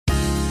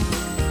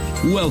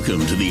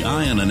Welcome to the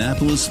Eye on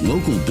Annapolis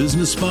Local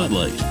Business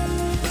Spotlight.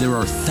 There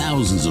are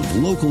thousands of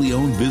locally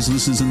owned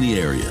businesses in the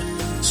area,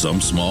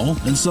 some small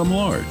and some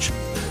large.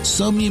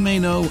 Some you may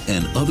know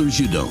and others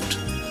you don't.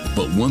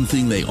 But one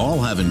thing they all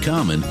have in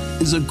common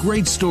is a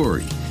great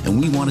story,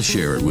 and we want to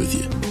share it with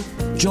you.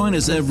 Join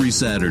us every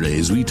Saturday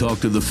as we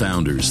talk to the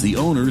founders, the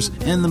owners,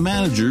 and the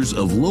managers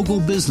of local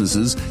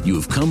businesses you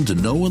have come to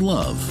know and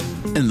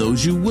love, and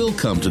those you will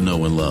come to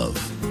know and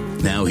love.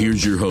 Now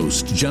here's your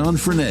host, John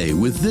Frenay,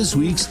 with this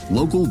week's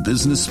Local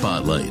Business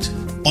Spotlight.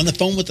 On the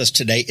phone with us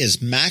today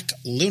is Mac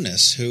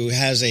Lewnes, who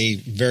has a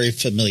very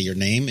familiar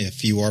name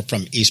if you are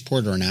from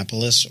Eastport or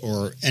Annapolis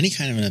or any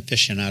kind of an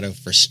aficionado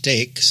for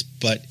steaks,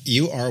 but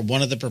you are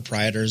one of the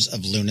proprietors of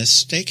Lewnes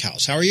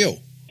Steakhouse. How are you?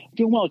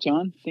 Doing well,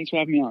 John. Thanks for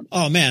having me on.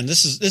 Oh, man,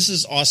 this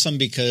is awesome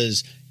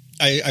because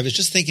I was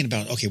just thinking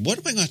about, okay, what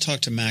am I going to talk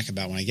to Mac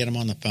about when I get him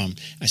on the phone?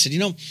 I said,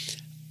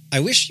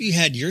 I wish you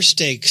had your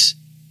steaks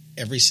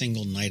every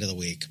single night of the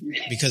week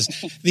because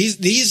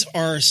these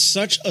are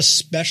such a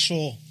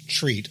special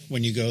treat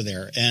when you go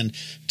there. And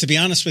to be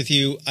honest with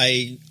you,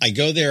 I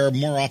go there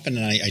more often,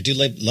 and I do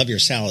love your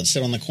salad.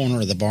 Sit on the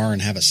corner of the bar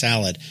and have a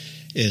salad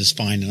is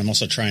fine. And I'm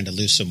also trying to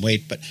lose some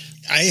weight, but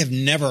I have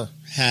never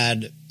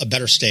had a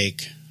better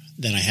steak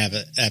than I have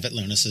at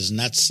Lewnes's. And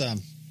that's,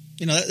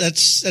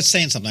 that's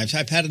saying something.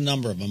 I've had a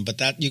number of them, but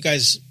that you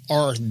guys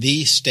are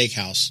the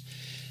steakhouse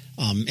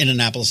in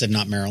Annapolis, if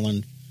not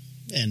Maryland,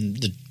 and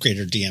the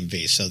greater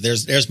DMV. So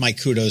there's my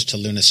kudos to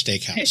Lewnes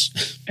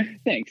Steakhouse.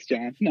 Thanks,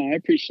 John. No, I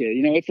appreciate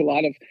it. It's a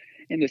lot of,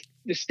 in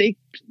the steak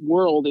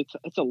world,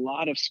 it's a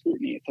lot of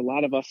scrutiny. It's a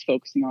lot of us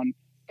focusing on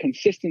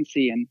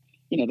consistency and,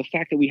 the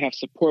fact that we have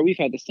support. We've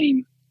had the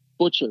same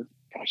butcher,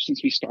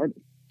 since we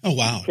started. Oh,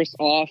 wow. Chris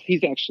Off,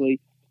 he's actually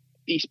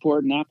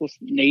Eastport, Annapolis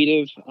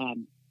native.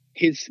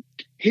 His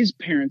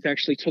parents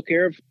actually took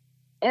care of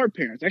our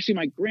parents, actually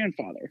my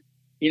grandfather.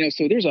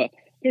 So there's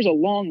a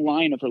long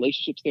line of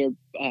relationships there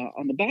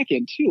on the back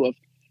end too, of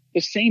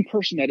the same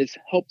person that has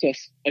helped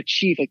us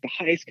achieve like the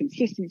highest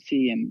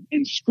consistency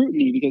and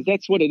scrutiny, because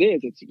that's what it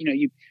is. It's,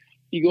 you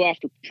go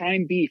after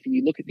prime beef and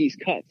you look at these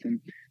cuts and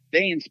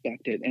they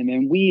inspect it and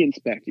then we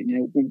inspect it.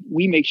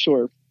 We make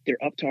sure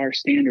they're up to our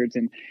standards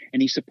and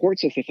he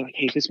supports us if like,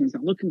 hey, this one's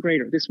not looking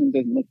great or this one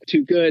doesn't look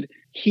too good.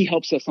 He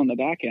helps us on the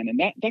back end. And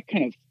that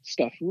kind of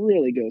stuff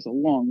really goes a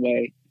long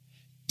way.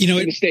 In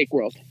the steak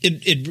world.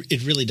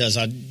 It really does.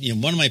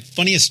 One of my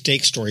funniest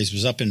steak stories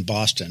was up in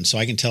Boston, so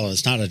I can tell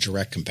it's not a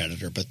direct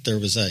competitor, but there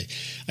was I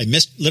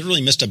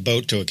literally missed a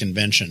boat to a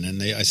convention,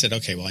 and I said,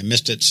 okay, well, I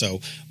missed it, so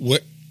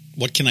what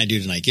can I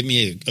do tonight? Give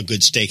me a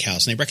good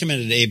steakhouse. And they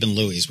recommended Abe and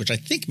Louie's, which I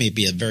think may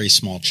be a very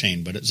small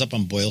chain, but it was up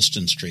on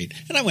Boylston Street.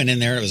 And I went in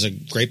there. It was a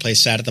great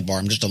place, sat at the bar.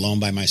 I'm just alone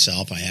by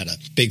myself. I had a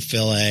big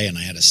filet, and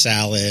I had a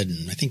salad,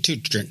 and I think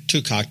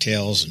two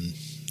cocktails, and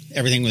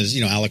everything was,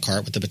 a la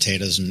carte with the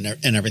potatoes and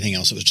everything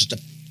else. It was just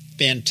a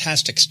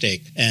fantastic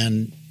steak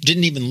and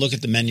didn't even look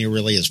at the menu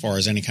really as far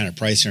as any kind of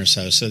pricing or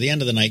so. So the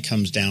end of the night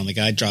comes down. The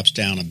guy drops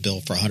down a bill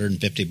for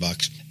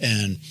 $150.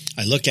 And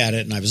I look at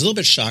it and I was a little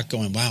bit shocked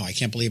going, wow, I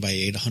can't believe I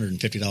ate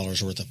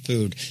 $150 worth of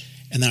food.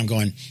 And then I'm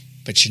going,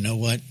 but you know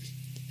what?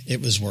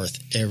 It was worth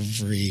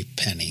every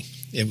penny.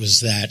 It was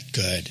that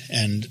good.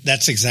 And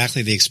that's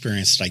exactly the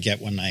experience that I get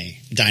when I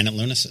dine at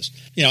Lewnes's.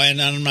 And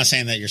I'm not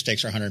saying that your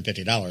steaks are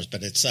 $150,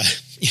 but it's,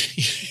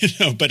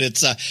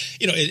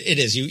 it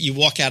is. You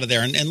walk out of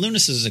there and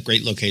Lewnes's is a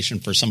great location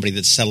for somebody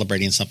that's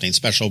celebrating something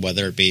special,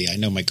 whether it be, I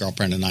know my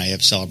girlfriend and I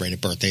have celebrated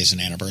birthdays and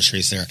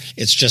anniversaries there.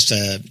 It's just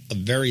a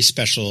very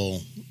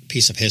special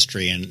piece of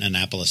history in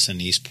Annapolis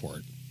and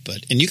Eastport.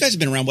 And you guys have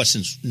been around,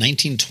 since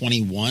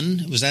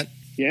 1921? Was that?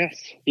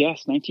 Yes,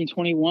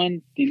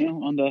 1921,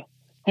 on the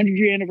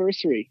 100-year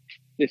anniversary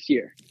this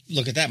year.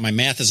 Look at that. My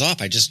math is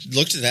off. I just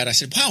looked at that. I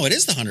said, wow, it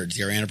is the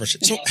 100th-year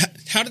anniversary. So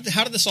how did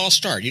this all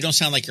start? You don't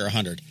sound like you're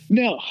 100.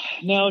 No,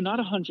 not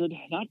 100.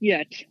 Not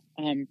yet.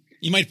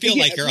 You might feel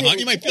like you're 100.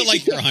 You might feel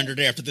like you're 100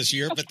 after this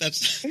year, but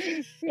that's...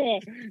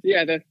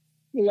 the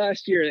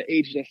last year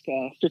aged us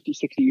 50,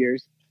 60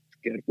 years.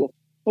 Good.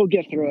 We'll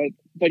get through it.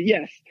 But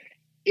yes,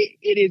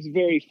 it is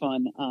very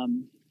fun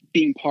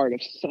being part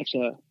of such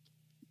a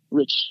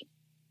rich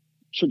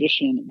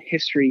tradition and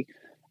history.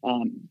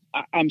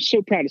 I'm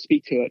so proud to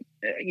speak to it.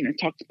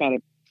 Talked about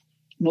it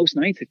most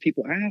nights if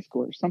people ask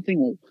or something.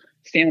 We'll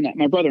stand on that.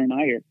 My brother and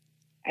I are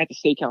at the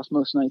steakhouse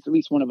most nights. At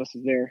least one of us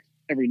is there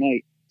every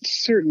night.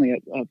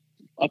 Certainly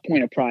a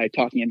point of pride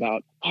talking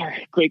about our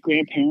great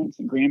grandparents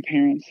and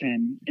grandparents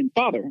and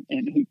father,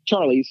 and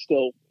Charlie is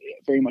still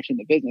very much in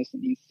the business,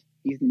 and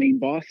he's the main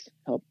boss.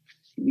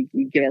 We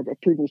get our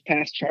approvals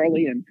past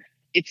Charlie, and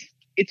it's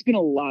been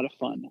a lot of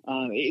fun.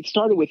 It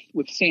started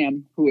with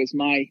Sam, who is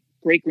my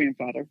great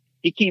grandfather.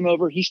 He came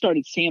over. He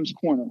started Sam's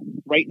Corner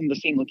right in the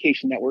same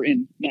location that we're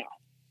in now,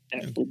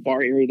 that little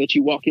bar area that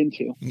you walk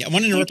into. I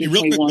want to interrupt you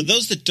real quick. For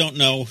those that don't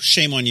know,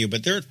 shame on you,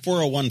 but they're at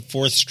 401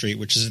 4th Street,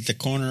 which is at the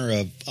corner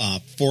of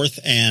 4th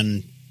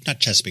and,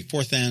 not Chesapeake,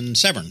 4th and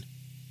Severn.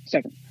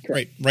 Severn,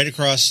 correct. Right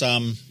across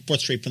 4th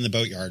Street from the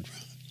Boatyard.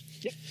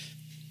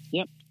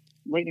 Yep.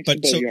 right next to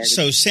the boatyard.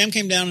 So Sam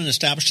came down and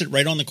established it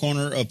right on the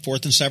corner of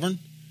 4th and Severn?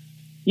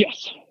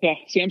 Yes. Yeah,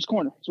 Sam's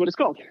Corner is what it's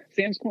called.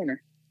 Sam's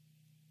Corner.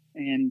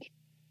 And,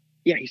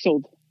 yeah, he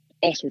sold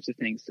all sorts of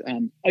things.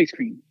 Ice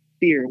cream,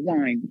 beer,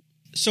 wine.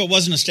 So it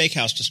wasn't a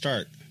steakhouse to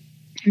start?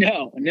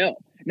 No.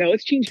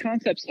 It's changed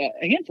concepts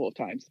a handful of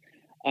times.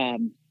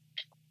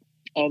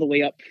 All the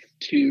way up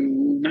to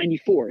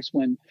 94 is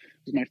when it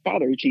was my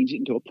father who changed it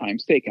into a prime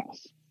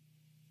steakhouse.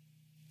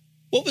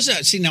 What was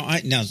that?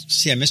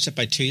 I missed it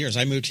by 2 years.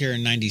 I moved here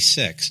in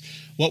 96.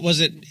 What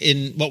was it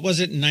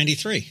in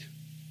 93?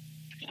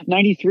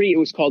 93, it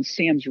was called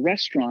Sam's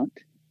Restaurant.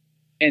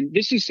 And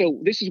this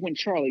is when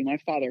Charlie, my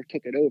father,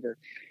 took it over.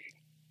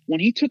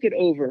 When he took it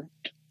over,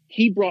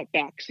 he brought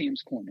back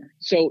Sam's Corner.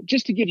 So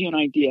just to give you an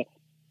idea,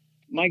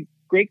 my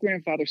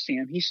great-grandfather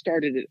Sam, he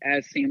started it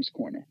as Sam's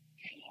Corner.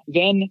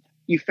 Then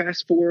you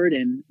fast forward,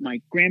 and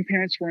my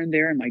grandparents were in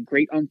there, and my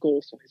great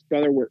uncle, so his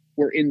brother,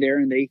 were in there,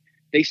 and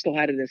they still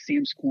had it as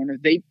Sam's Corner.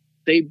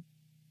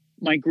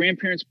 My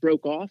grandparents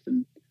broke off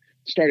and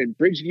started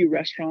Bridgeview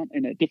Restaurant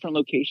in a different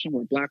location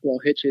where Blackwall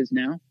Hitch is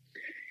now.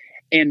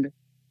 And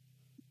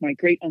my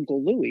great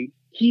uncle Louie,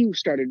 he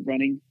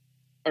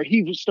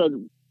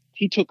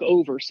took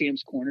over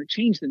Sam's Corner,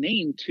 changed the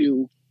name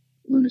to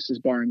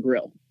Lewnes Bar and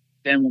Grill.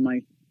 Then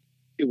when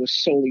it was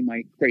solely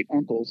my great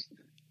uncle's,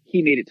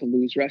 he made it to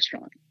Lou's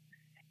Restaurant.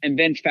 And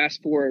then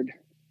fast forward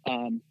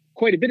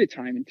quite a bit of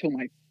time until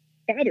my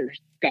father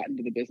got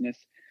into the business.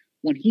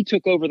 When he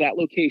took over that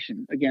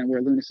location, again,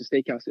 where Lewnes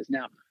Steakhouse is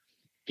now,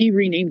 he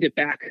renamed it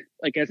back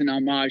like as an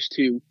homage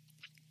to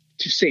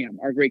Sam,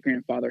 our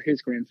great-grandfather,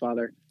 his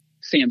grandfather,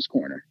 Sam's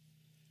Corner.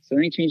 So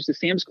then he changed to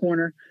Sam's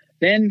Corner.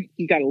 Then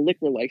he got a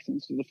liquor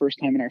license. It was the first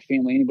time in our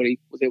family anybody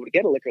was able to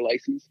get a liquor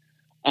license.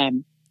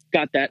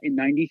 Got that in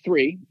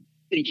 93.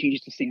 Then he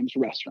changed it to Sam's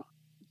Restaurant.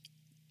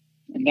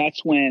 And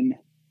that's when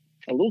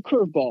a little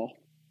curveball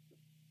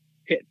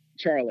hit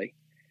Charlie,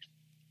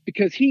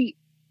 because he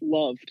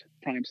loved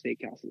prime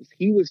steakhouses.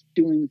 He was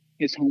doing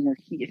his homework.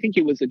 I think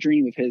it was a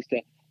dream of his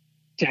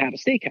to have a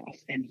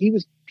steakhouse. And he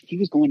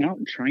was going out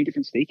and trying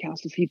different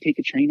steakhouses. He'd take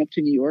a train up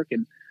to New York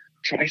and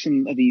try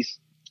some of these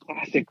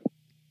classic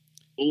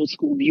old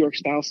school New York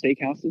style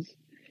steakhouses.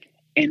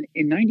 And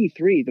in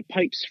 93, the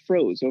pipes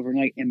froze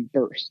overnight and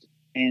burst.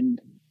 And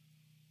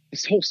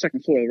this whole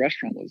second floor of the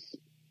restaurant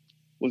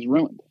was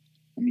ruined.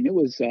 I mean, it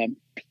was,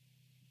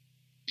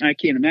 I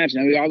can't imagine.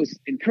 I mean, I was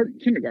in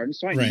kindergarten,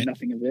 so I knew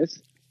nothing of this.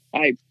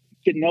 I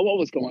didn't know what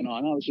was going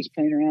on. I was just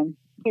playing around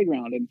the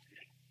playground, and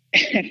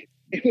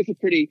it was a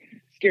pretty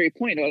scary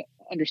point of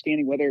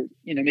understanding whether,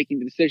 making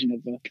the decision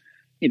of,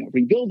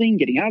 rebuilding,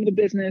 getting out of the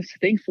business.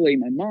 Thankfully,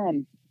 my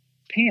mom,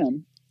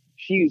 Pam,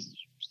 she was a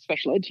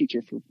special ed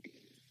teacher for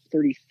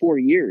 34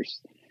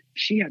 years.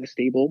 She had a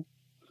stable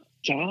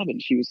job,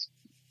 and she was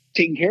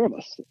taking care of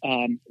us.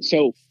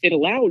 So it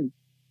allowed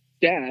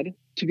Dad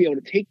to be able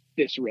to take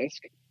this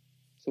risk.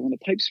 So when the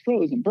pipes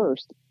froze and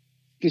burst,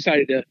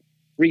 decided to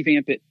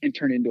revamp it and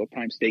turn it into a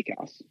prime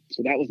steakhouse.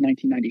 So that was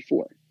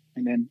 1994.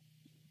 And then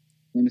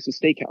Lewnes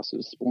Steakhouse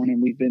was born,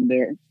 and we've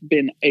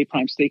been a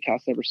prime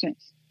steakhouse ever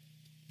since.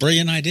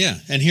 Brilliant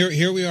idea. And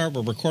here we are.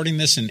 We're recording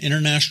this in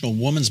International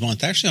Women's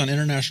Month, actually on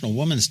International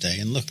Women's Day.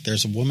 And look,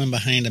 there's a woman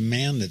behind a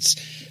man that's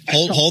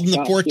holding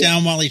the fort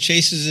down while he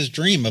chases his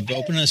dream of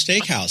opening a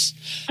steakhouse.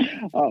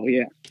 Oh,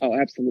 yeah. Oh,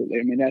 absolutely.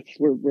 I mean,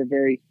 we're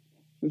very,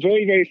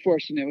 very, very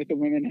fortunate with the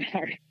women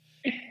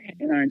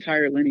in our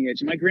entire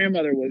lineage. My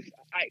grandmother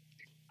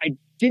I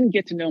didn't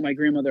get to know my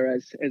grandmother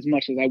as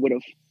much as I would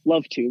have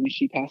loved to. I mean,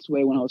 she passed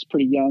away when I was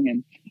pretty young,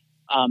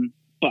 and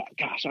but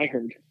gosh, I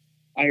heard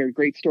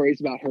great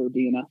stories about her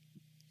being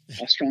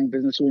a strong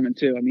businesswoman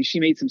too. I mean, she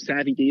made some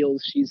savvy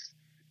deals.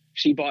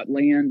 She bought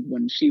land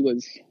when she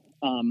was,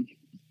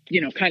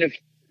 kind of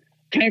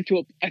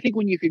to I think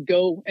when you could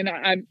go, and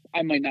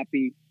I might not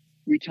be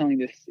retelling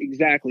this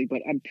exactly,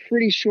 but I'm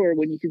pretty sure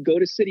when you could go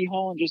to City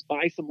Hall and just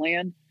buy some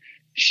land,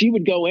 she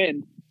would go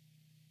in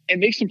and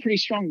make some pretty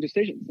strong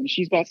decisions. And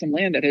she's bought some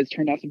land that has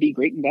turned out to be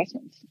great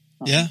investments.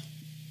 Yeah.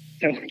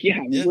 So yeah,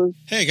 I mean,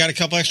 hey, I got a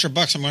couple extra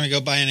bucks. I'm going to go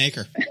buy an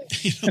acre.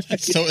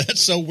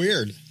 That's so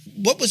weird.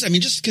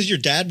 Just because your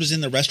dad was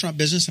in the restaurant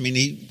business, I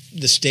mean,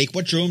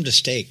 what drew him to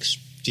steaks?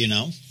 Do you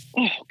know?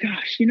 Oh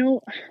gosh,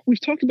 we've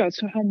talked about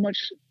how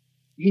much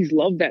he's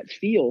loved that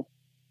feel,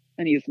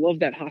 and he's loved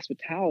that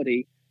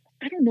hospitality.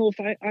 I don't know if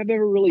I've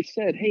ever really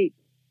said, hey,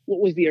 what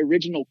was the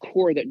original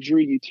core that drew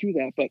you to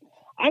that? But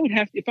I would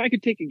have, if I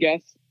could take a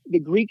guess, the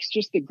Greeks,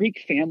 just the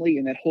Greek family,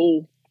 and that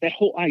whole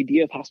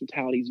idea of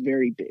hospitality is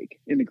very big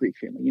in the Greek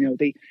family.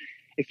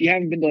 If you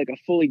haven't been to like a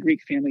fully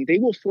Greek family, they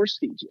will force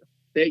feed you.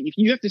 If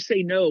you have to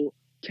say no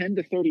 10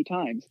 to 30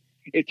 times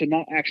to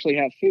not actually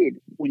have food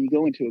when you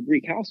go into a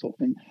Greek household.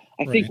 And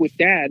I think with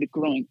Dad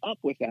growing up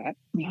with that,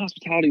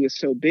 hospitality was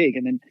so big.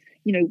 And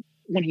then,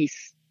 when he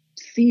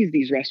sees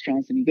these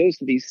restaurants and he goes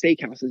to these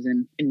steakhouses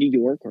in New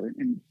York or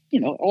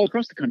all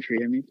across the country.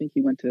 I mean, I think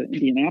he went to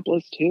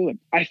Indianapolis too. And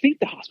I think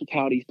the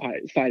hospitality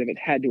side of it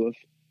had to have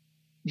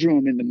drew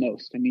him in the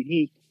most. I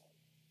mean,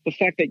 the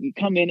fact that you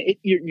come in,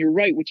 you're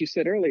right, what you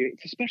said earlier,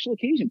 it's a special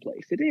occasion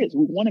place. It is.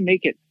 We want to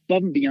make it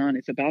above and beyond.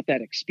 It's about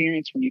that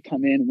experience when you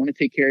come in, want to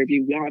take care of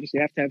you. We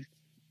obviously have to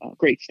have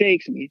great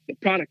steaks, and the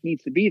product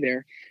needs to be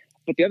there.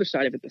 But the other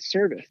side of it, the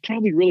service,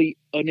 probably really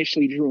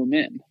initially drew them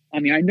in. I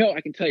mean, I know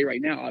I can tell you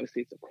right now,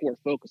 obviously it's a core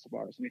focus of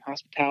ours. I mean,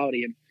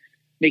 hospitality and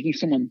making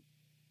someone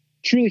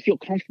truly feel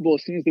comfortable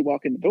as soon as they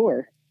walk in the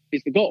door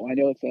is the goal. I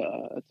know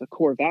it's a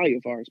core value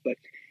of ours, but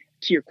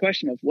to your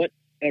question of what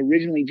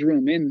originally drew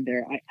him in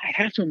there, I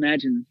have to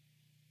imagine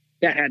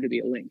that had to be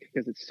a link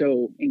because it's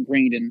so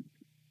ingrained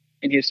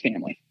in his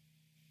family.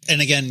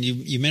 And again,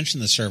 you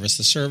mentioned the service.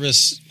 The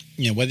service,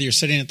 whether you're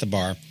sitting at the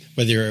bar,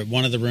 whether you're at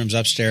one of the rooms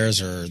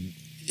upstairs or,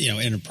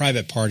 in a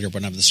private party or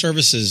whatever, the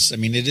service is, I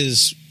mean, it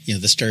is,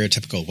 the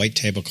stereotypical white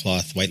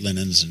tablecloth, white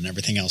linens and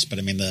everything else. But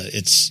I mean,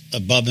 it's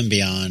above and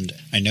beyond.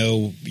 I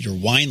know your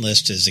wine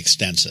list is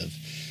extensive,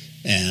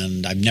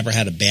 and I've never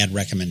had a bad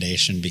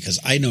recommendation because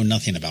I know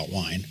nothing about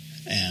wine.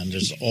 And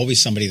there's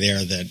always somebody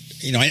there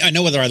that, I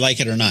know whether I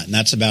like it or not. And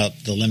that's about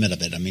the limit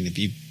of it. I mean, if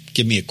you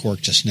give me a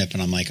cork to snip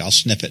and I'm like, I'll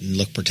snip it and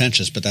look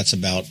pretentious, but that's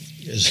about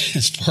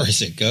as far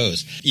as it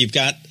goes. You've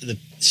got the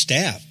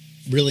staff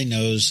really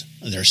knows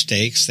their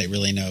steaks. They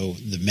really know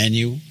the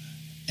menu.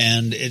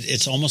 And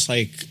it's almost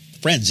like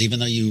friends, even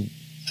though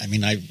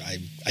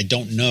I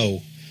don't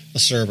know a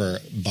server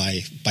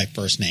by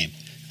first name.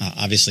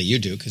 Obviously you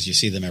do because you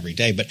see them every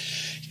day, but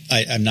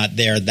I'm not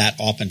there that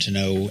often to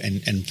know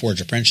and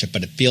forge a friendship,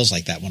 but it feels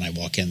like that when I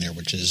walk in there,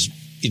 which is,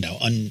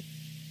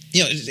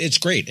 it's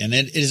great. And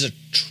it is a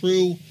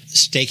true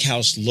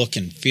steakhouse look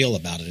and feel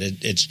about it.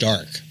 It's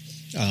dark.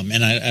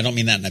 And I don't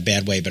mean that in a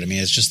bad way, but I mean,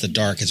 it's just the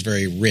dark. It's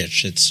very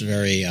rich. It's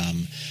very,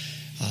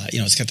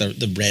 it's got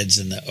the reds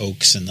and the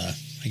oaks and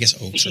I guess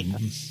oaks or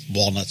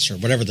walnuts or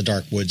whatever the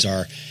dark woods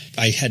are.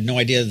 I had no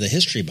idea the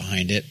history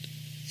behind it.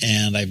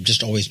 And I've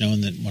just always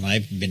known that when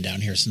I've been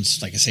down here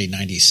since, like I say,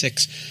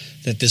 96,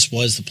 that this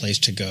was the place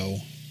to go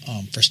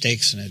for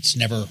steaks. And it's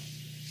never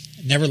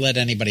let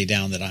anybody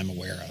down that I'm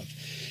aware of.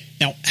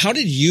 Now, how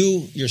did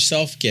you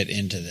yourself get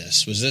into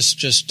this? Was this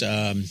just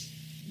grown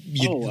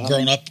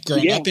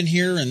up in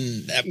here?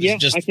 And that was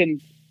just...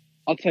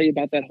 I'll tell you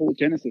about that whole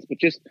genesis, but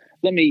just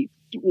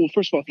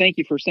first of all, thank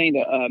you for saying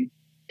the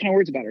kind of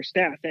words about our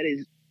staff. That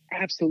is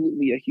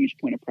absolutely a huge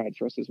point of pride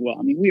for us as well.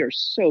 I mean, we are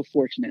so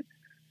fortunate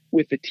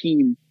with the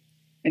team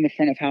in the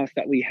front of house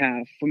that we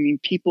have. I mean,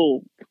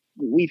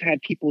 we've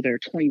had people there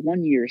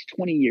 21 years,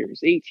 20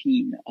 years,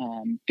 18,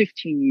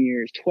 15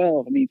 years,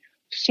 12. I mean,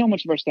 so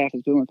much of our staff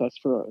has been with us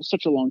for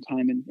such a long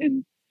time.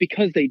 And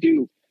because they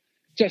do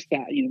just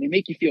that, they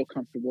make you feel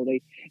comfortable.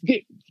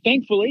 They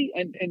thankfully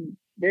and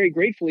very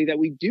gratefully that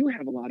we do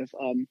have a lot of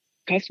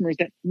customers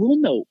that will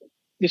know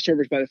the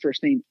servers by the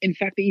first name. In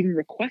fact, they even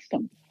request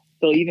them.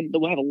 They'll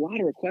have a lot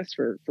of requests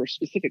for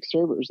specific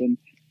servers. And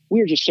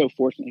we're just so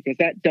fortunate because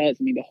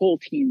the whole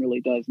team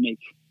really does make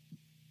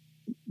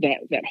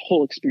that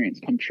whole experience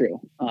come true.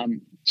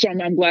 So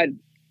I'm glad.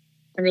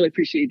 I really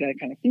appreciate that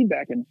kind of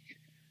feedback. And,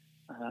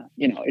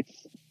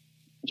 it's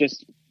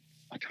just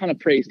a ton of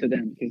praise to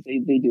them because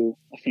they do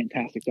a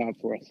fantastic job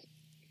for us.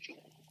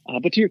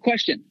 But to your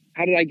question,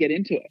 how did I get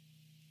into it?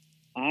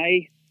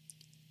 I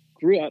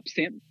grew up,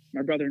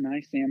 my brother and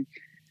I, Sam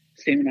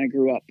and I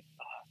grew up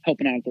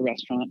helping out at the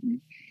restaurant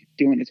and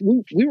doing this.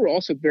 We were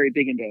also very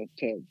big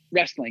into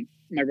wrestling,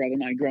 my brother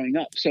and I, growing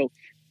up. So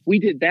we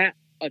did that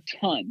a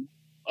ton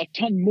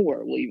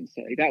more, we'll even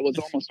say. That was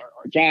almost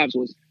our jobs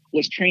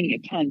was training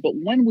a ton. But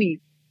when we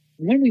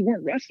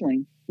weren't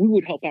wrestling, we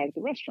would help out at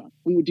the restaurant.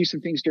 We would do some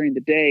things during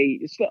the day.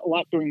 It's a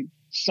lot during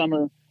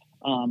summer.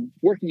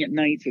 Working at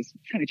nights is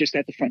kind of just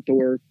at the front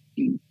door,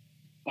 being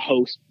a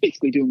host,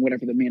 basically doing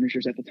whatever the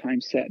managers at the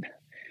time said.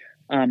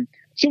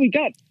 So we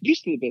got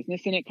used to the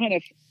business, and it kind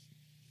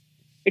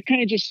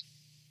of just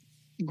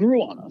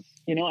grew on us.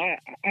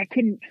 I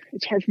couldn't.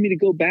 It's hard for me to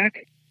go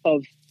back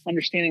of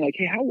understanding like,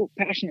 hey, how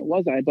passionate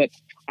was I? But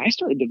I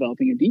started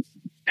developing a deep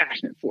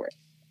passion for it.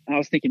 And I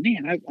was thinking,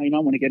 man, I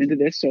want to get into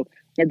this. So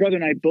my brother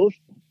and I both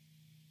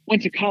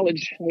went to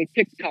college. We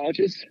picked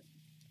colleges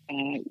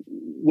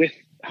with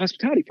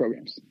hospitality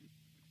programs.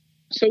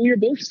 So we were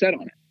both set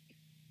on it.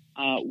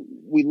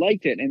 We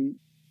liked it. And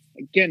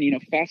again,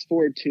 fast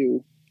forward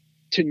to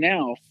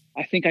now,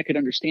 I think I could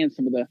understand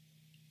some of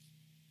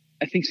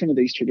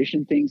these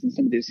tradition things and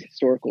some of these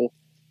historical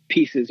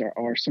pieces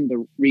are some of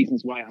the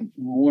reasons why I'm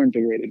more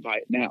invigorated by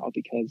it now,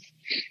 because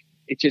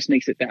it just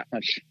makes it that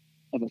much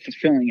of a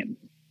fulfilling and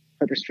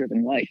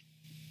purpose-driven life.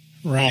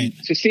 Right.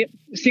 So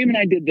Sam and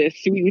I did this.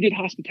 So we did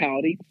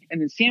hospitality,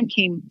 and then Sam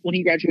came when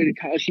he graduated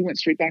college. He went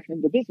straight back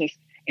into the business,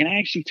 and I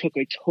actually took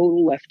a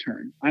total left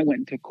turn. I went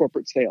into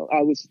corporate sales.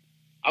 I was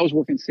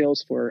working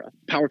sales for a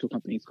power tool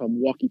company. It's called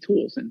Milwaukee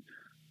Tools, and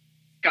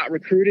got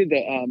recruited.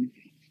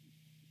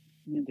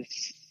 The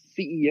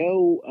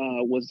CEO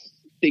was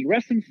a big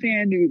wrestling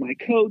fan, knew my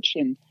coach,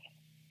 and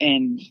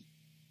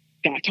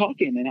got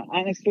talking. And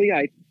honestly,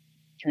 I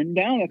turned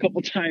down a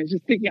couple times,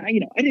 just thinking,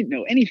 I didn't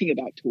know anything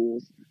about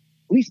tools.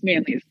 Least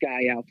manliest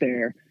guy out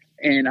there,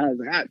 and I was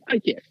like,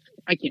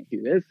 I can't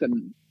do this,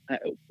 and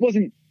it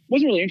wasn't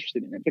wasn't really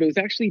interested in it, but it was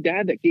actually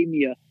Dad that gave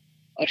me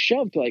a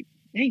shove to like,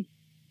 hey,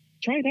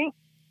 try it out.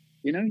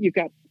 You know, you've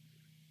got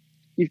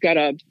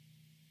a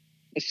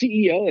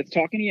CEO that's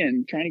talking to you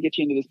and trying to get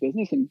you into this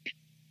business, and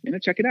you know,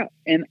 check it out.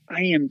 And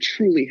I am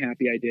truly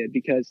happy I did,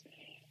 because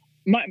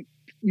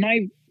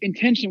my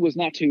intention was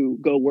not to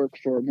go work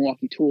for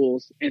Milwaukee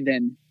Tools and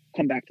then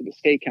come back to the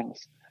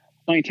steakhouse.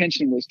 My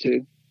intention was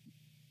to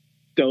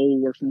go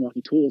work for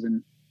Milwaukee Tools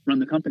and run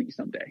the company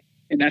someday.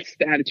 And that's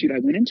the attitude I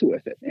went into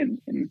with it. And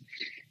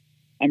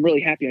I'm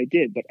really happy I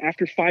did. But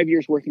after 5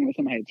 years working with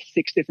him, I had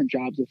 6 different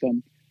jobs with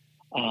him.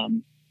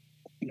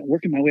 You know,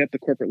 working my way up the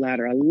corporate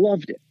ladder, I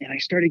loved it. And I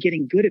started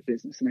getting good at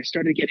business, and I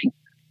started getting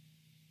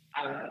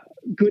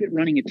good at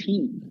running a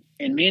team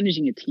and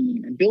managing a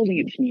team and building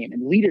a team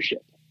and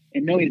leadership,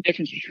 and knowing the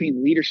difference between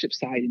the leadership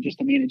side and just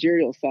the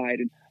managerial side.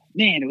 And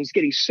man, it was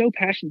getting so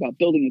passionate about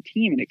building a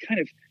team. And it kind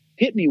of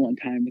hit me one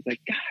time. It was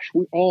like, gosh,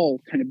 we're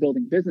all kind of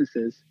building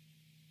businesses,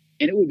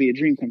 and it would be a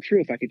dream come true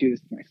if I could do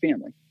this with my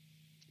family.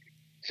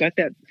 So at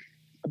that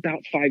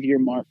about 5-year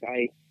mark,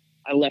 I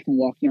left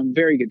Milwaukee on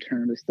very good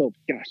terms. There's still,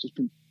 gosh, there's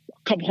been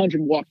a couple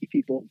hundred Milwaukee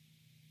people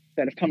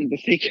that have come to the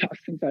steakhouse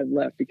since I've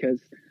left,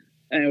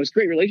 and it was a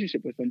great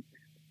relationship with them.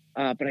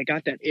 But I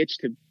got that itch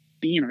to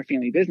be in our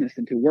family business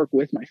and to work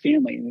with my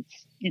family. And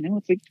it's, you know,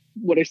 it's like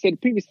what I said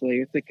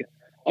previously, it's like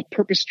a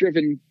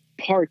purpose-driven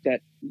part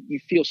that you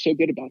feel so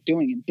good about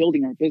doing and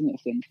building our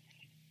business.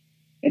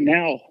 And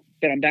now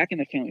that I'm back in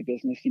the family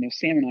business, you know,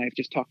 Sam and I have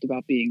just talked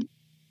about being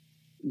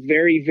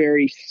very,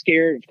 very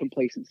scared of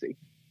complacency,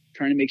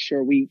 trying to make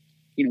sure we've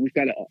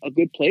got a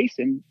good place,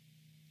 and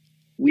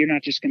we're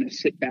not just going to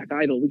sit back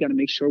idle. We got to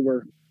make sure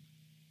we're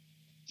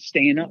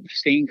staying up,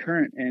 staying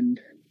current,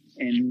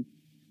 and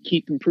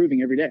keep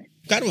improving every day.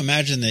 I've got to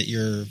imagine that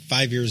your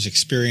 5 years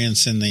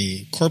experience in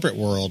the corporate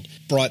world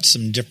brought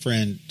some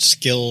different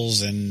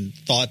skills and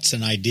thoughts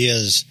and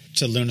ideas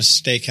to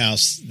Lewnes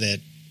Steakhouse that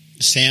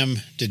Sam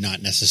did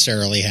not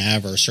necessarily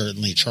have, or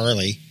certainly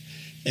Charlie,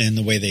 in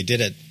the way they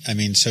did it. I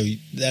mean, so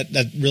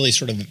that really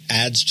sort of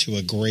adds to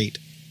a great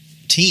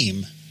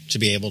team to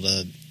be able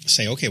to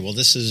say, okay, well,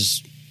 this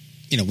is,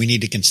 you know, we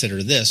need to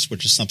consider this,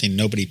 which is something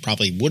nobody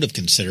probably would have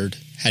considered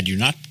had you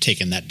not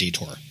taken that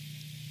detour.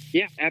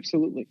 Yeah,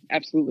 absolutely.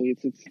 Absolutely.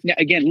 It's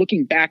again,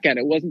 looking back at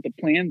it, wasn't the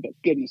plan, but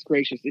goodness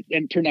gracious,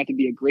 it turned out to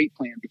be a great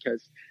plan,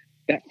 because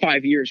that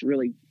 5 years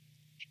really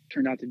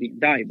turned out to be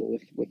invaluable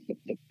with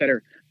the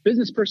better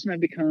business person I've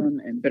become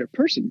and better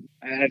person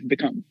I've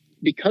become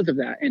because of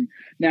that. And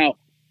now,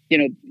 you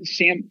know,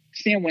 Sam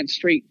went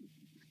straight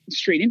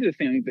into the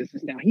family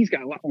business. Now he's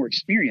got a lot more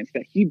experience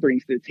that he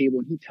brings to the table,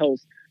 and he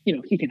tells, you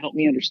know, he can help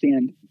me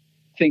understand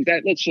things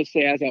that, let's just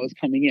say, as I was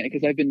coming in,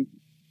 because I've been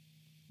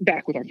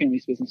back with our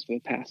family's business for the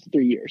past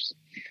 3 years.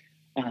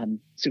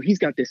 So he's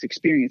got this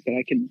experience that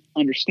I can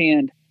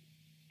understand,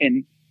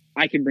 and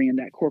I can bring in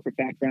that corporate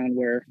background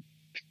where,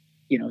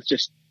 you know, it's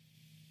just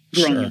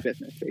growing a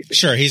business, basically.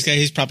 Sure.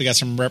 He's probably got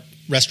some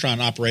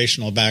restaurant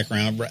operational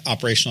background,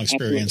 operational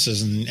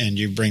experiences, and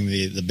you bring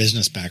the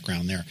business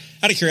background there.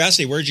 Out of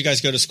curiosity, where did you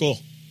guys go to school?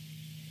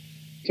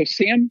 So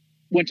Sam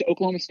went to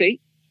Oklahoma State,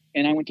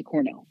 and I went to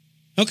Cornell.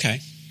 Okay.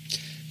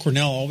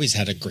 Cornell always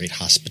had a great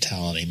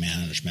hospitality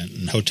management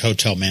and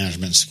hotel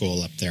management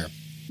school up there.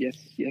 Yes,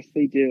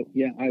 they do.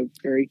 Yeah, I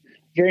very,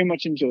 very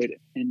much enjoyed it.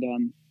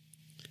 And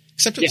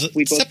except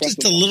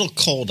it's a little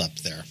cold up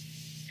there.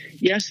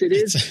 Yes, it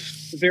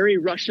is. Very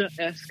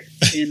Russia-esque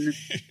in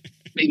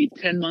maybe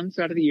 10 months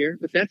out of the year,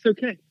 but that's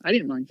okay. I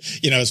didn't mind.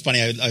 You know, it's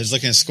funny. I was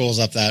looking at schools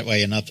up that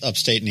way in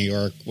upstate New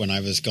York when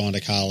I was going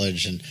to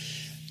college, and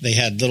they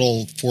had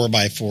little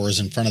 4x4s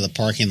in front of the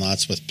parking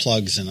lots with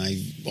plugs. And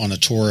on a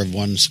tour of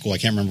one school, I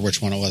can't remember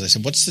which one it was, I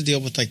said, what's the deal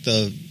with like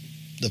the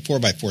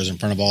 4x4s in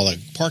front of all the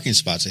parking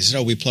spots? They said,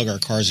 oh, we plug our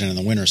cars in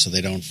the winter so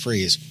they don't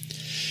freeze.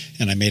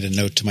 And I made a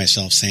note to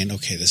myself saying,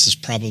 okay, this is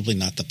probably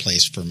not the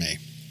place for me.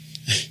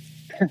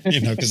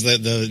 You know, because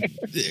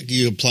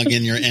you plug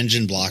in your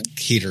engine block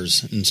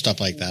heaters and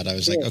stuff like that. I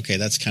was like, okay,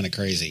 that's kind of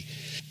crazy.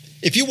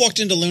 If you walked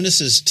into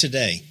Lewnes's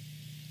today,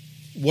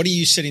 what are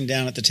you sitting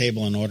down at the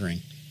table and ordering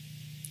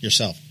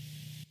yourself?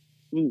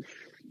 Oof,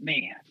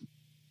 man,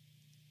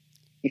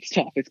 it's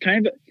tough. It's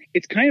kind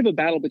of a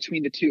battle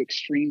between the two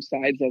extreme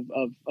sides of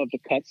the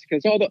cuts,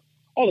 because all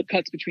the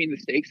cuts between the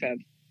steaks have,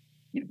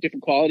 you know,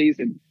 different qualities.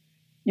 And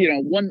you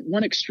know,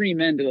 one extreme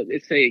end,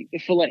 it's a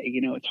fillet.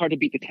 You know, it's hard to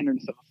beat the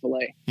tenderness of a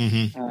fillet.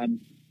 Mm-hmm.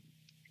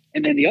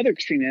 And then the other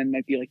extreme end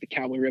might be like the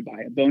cowboy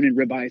ribeye. A bone-in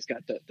ribeye's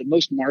got the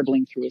most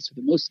marbling through it, so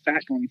the most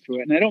fat going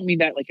through it. And I don't mean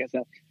that like as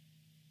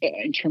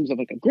in terms of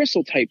like a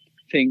gristle type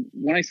thing.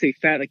 When I say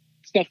fat, like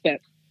stuff that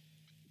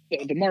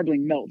the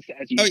marbling melts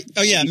as you.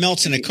 It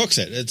melts and it cooks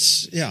it.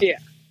 It's yeah.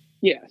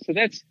 So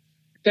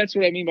that's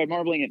what I mean by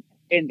marbling it.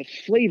 And the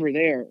flavor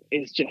there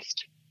is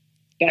just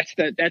that's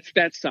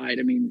that side.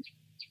 I mean,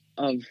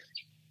 of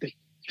the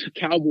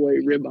cowboy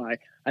ribeye,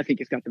 I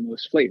think it's got the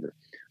most flavor.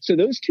 So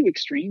those two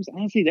extremes,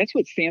 honestly, that's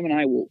what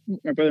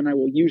my brother and I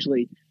will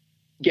usually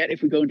get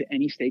if we go into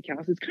any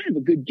steakhouse. It's kind of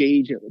a good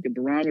gauge, like a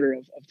barometer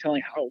of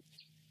telling how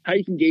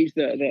you can gauge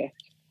the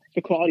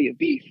quality of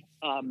beef.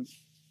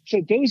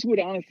 So those would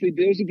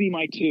be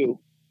my two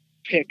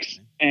picks.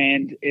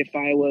 And if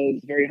I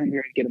was very hungry,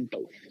 I'd get them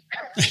both.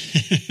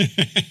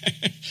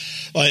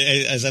 Well,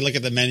 as I look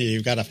at the menu,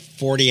 you've got a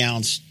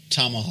 40-ounce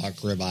tomahawk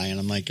ribeye, and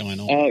I'm like going,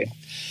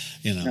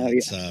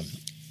 it's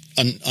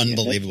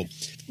unbelievable.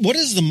 What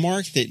is the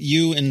mark that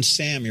you and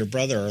Sam, your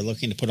brother, are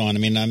looking to put on? I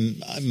mean,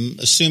 I'm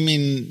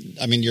assuming.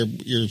 I mean,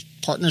 your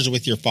partner's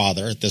with your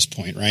father at this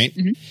point, right?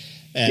 Mm-hmm.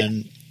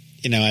 And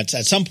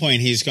at some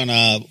point, he's going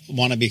to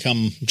want to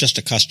become just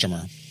a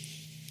customer,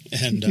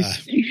 and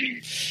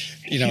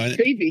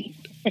maybe,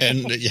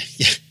 and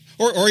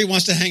or he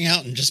wants to hang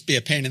out and just be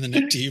a pain in the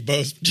neck to you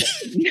both,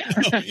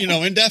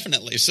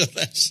 indefinitely. So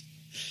that's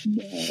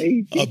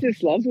he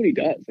just loves what he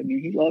does. I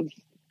mean, he loves.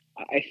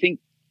 I think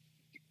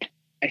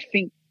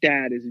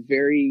Dad is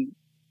very,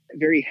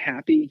 very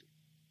happy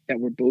that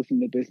we're both in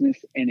the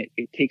business, and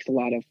it takes a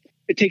lot of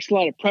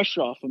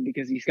pressure off him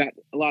because he's got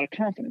a lot of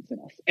confidence in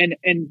us.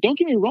 And don't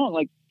get me wrong,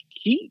 like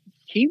he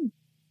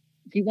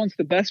wants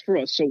the best for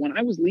us. So when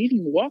I was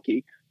leaving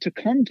Milwaukee to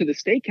come to the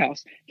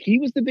steakhouse, he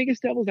was the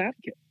biggest devil's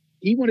advocate.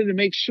 He wanted to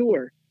make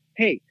sure,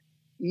 hey,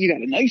 you got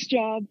a nice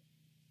job,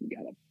 you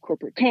got a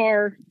corporate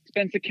car,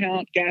 expense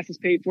account, gas is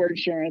paid for,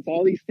 insurance,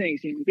 all these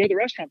things. You go to the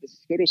restaurant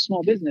business, go to a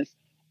small business,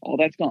 all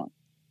that's gone.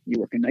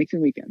 You working nights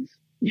and weekends.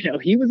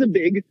 He was a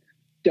big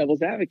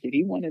devil's advocate.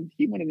 He wanted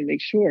to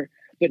make sure.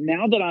 But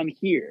now that I'm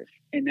here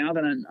and now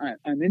that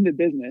I'm in the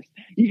business,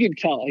 you can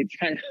tell it's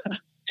kind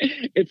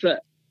of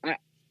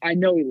I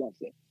know he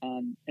loves it.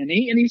 And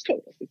he's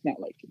told us it's not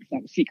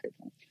a secret.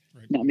 I'm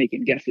not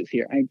making guesses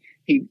here.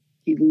 He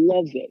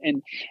loves it,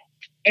 and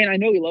I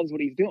know he loves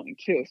what he's doing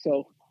too.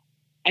 So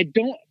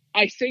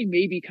I say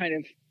maybe kind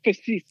of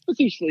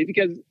facetiously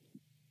because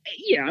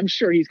I'm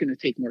sure he's going to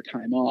take more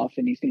time off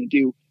and he's going to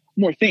do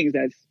more things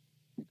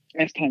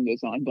as time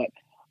goes on. But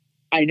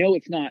I know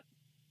it's not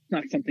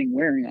something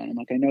wearing on him.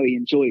 Like I know he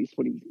enjoys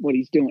what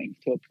he's doing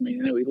to a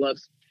point. I know he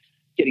loves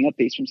getting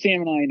updates from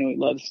Sam and I know he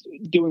loves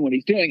doing what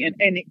he's doing,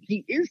 and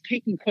he is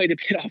taking quite a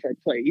bit off our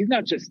plate. He's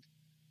not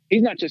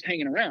just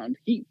hanging around.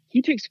 He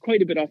takes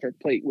quite a bit off our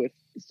plate with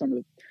some of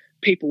the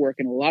paperwork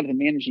and a lot of the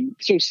managing.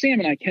 So Sam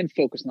and I can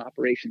focus on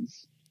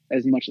operations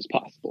as much as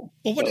possible.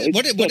 Well, what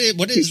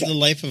is the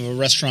life of a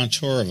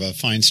restaurateur of a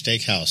fine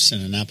steakhouse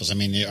in Annapolis? I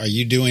mean, are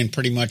you doing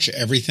pretty much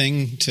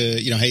everything to,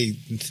 hey,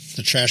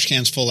 the trash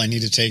can's full, I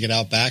need to take it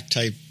out back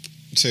type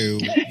to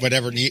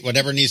whatever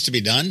needs to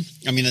be done?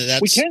 I mean,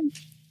 we can.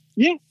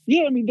 Yeah.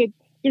 I mean,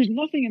 there's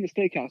nothing in the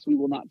steakhouse we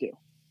will not do.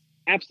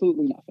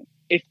 Absolutely nothing.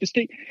 If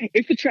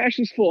the trash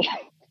is full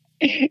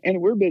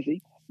and we're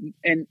busy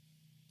and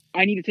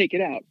I need to take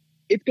it out,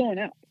 it's going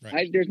out.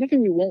 Right? There's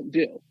nothing we won't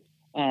do.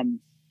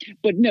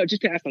 But no,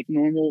 just to ask like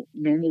normal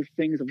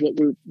things of what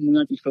we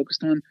might be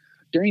focused on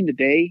during the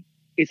day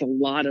is a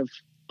lot of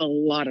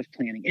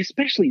planning,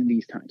 especially in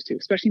these times too,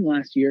 especially in the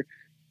last year.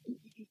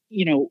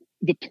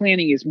 The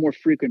planning is more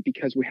frequent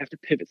because we have to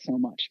pivot so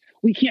much.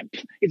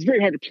 It's very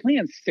hard to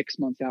plan 6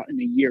 months out and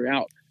a year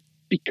out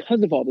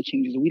because of all the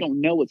changes. We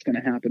don't know what's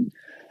going to happen.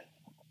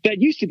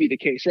 That used to be the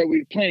case, right?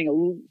 We were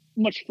planning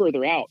much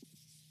further out.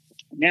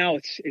 Now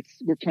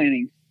we're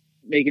planning,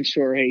 making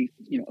sure, hey,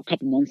 a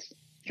couple months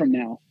from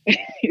now,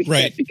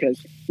 right?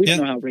 Because we don't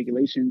know how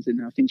regulations and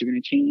how things are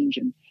going to change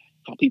and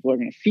how people are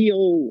going to feel,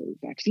 or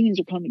vaccines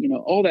are coming,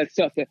 all that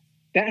stuff.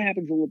 That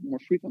happens a little bit more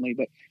frequently.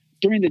 But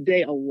during the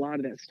day, a lot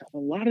of that stuff, a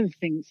lot of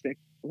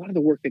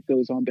the work that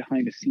goes on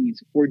behind the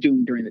scenes, we're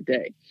doing during the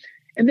day.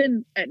 And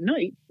then at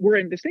night, we're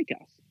in the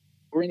steakhouse.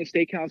 We're in the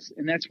steakhouse,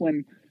 and that's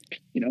when,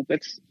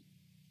 that's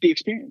the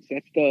experience.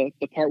 That's the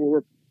part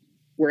where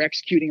we're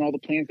executing all the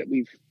plans that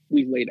we've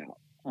laid out.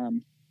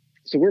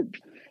 So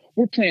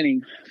we're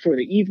planning for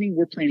the evening.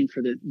 We're planning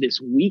for this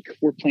week.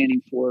 We're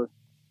planning for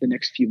the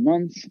next few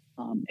months.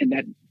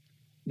 And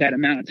that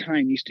amount of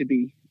time used to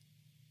be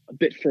a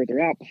bit further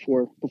out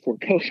before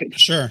COVID.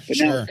 Sure. But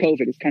now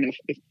COVID is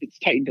it's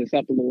tightened us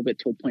up a little bit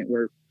to a point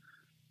where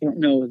we don't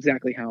know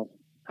exactly how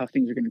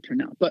things are going to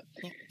turn out. But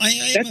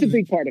that's a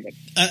big part of it.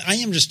 I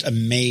am just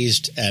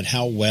amazed at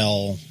how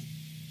well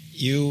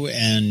you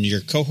and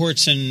your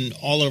cohorts in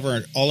all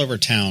over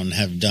town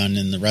have done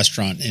in the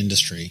restaurant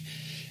industry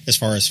as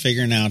far as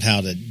figuring out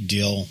how to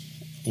deal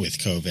with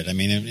COVID. I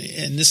mean,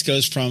 and this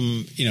goes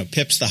from,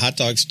 Pip's, the hot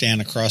dog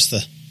stand across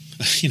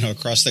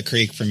the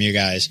creek from you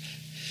guys,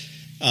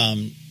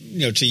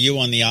 to you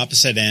on the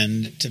opposite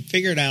end, to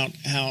figure it out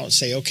how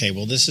say, okay,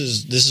 well, this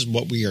is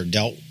what we are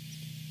dealt.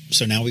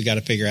 So now we've got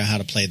to figure out how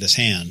to play this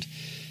hand.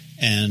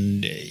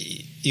 And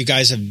you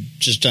guys have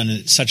just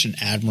done such an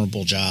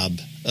admirable job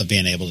of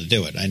being able to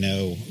do it. I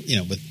know,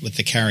 with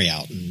the carry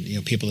out and,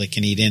 people that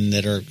can eat in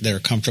that are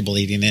comfortable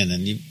eating in,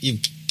 and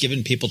you've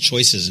given people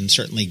choices, and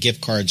certainly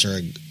gift cards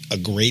are a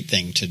great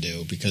thing to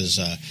do because,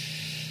 a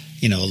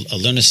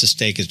Lewnes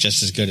steak is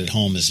just as good at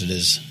home as it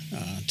is,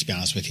 to be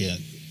honest with you,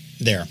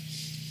 there.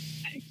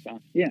 Thanks, Don.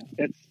 Yeah,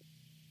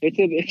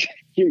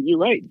 you're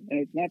right.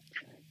 It's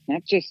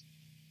not just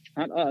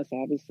not us,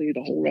 obviously,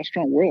 the whole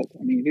restaurant world.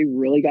 I mean, we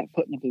really got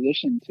put in a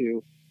position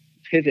to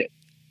pivot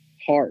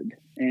hard.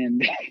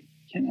 And,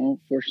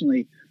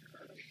 fortunately,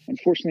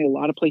 unfortunately, a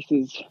lot of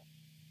places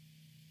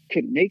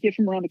couldn't make it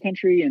from around the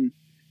country, and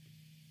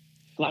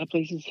a lot of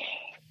places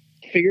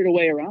figured a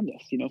way around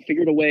us,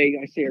 figured a way,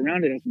 I say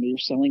around it, as they were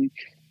selling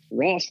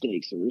raw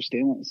steaks, or we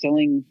were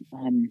selling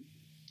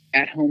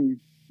at-home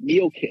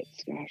meal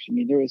kits. Gosh, I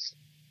mean, there was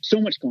so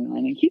much going on.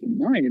 And keep in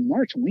mind, in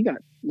March,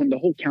 when the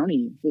whole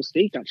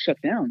state got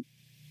shut down,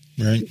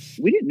 right,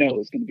 we didn't know it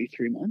was going to be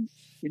 3 months.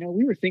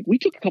 We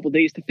took a couple of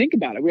days to think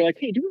about it. We were like,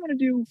 hey, do we want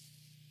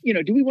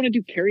to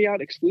do carry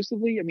out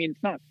exclusively? I mean,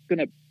 it's not going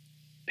to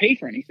pay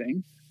for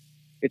anything.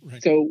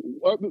 Right. So,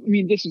 I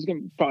mean, this is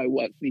going to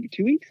probably maybe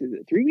 2 weeks? Is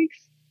it 3 weeks?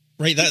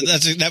 Right.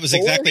 That was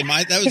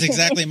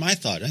exactly my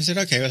thought. I said,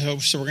 okay,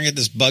 so we're gonna get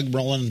this bug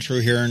rolling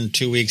through here in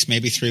 2 weeks,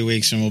 maybe 3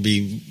 weeks, and we'll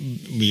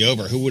be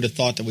over. Who would have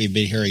thought that we'd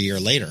be here a year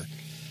later?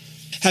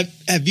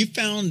 Have you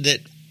found that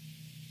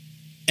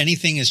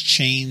anything has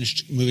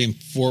changed moving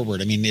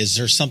forward? I mean, is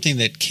there something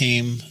that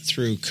came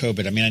through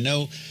COVID? I mean, I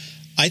know,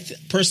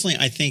 personally,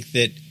 I think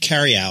that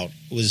carryout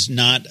was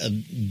not a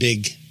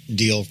big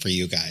deal for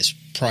you guys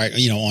prior,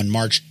 on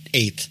March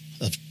 8th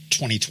of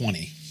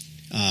 2020.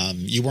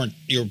 You were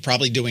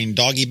probably doing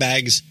doggy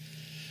bags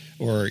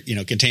or,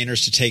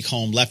 containers to take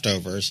home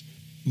leftovers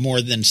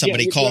more than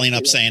somebody calling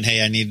up saying,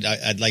 hey,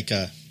 I'd like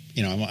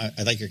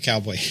your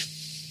cowboy.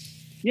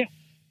 Yeah.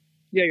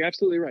 Yeah, you're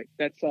absolutely right.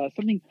 That's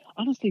something,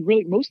 honestly,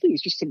 really, mostly it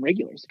was just some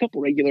regulars, a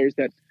couple regulars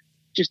that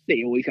just,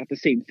 they always got the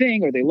same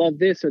thing, or they love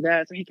this or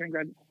that. So, hey, I'm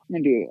going to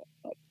do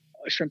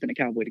a shrimp and a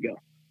cowboy to go.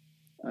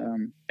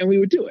 And we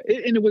would do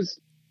it. And it was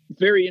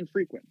very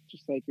infrequent,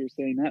 just like you're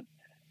saying, not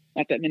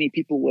that many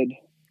people would.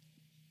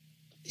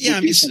 Yeah,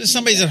 I mean,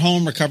 somebody's at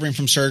home recovering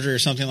from surgery or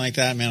something like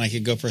that. Man, I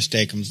could go for a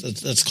steak.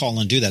 Let's call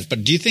and do that.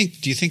 But do you think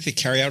that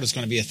carryout is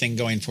going to be a thing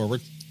going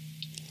forward?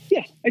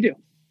 Yeah, I do.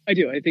 I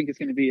think it's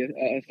going to be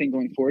a thing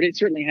going forward. It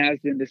certainly has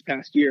been this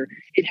past year.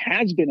 It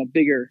has been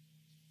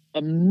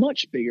a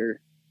much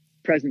bigger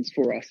presence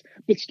for us,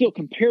 but still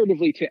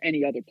comparatively to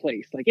any other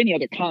place, like any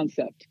other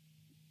concept,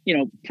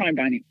 prime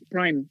dining,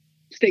 prime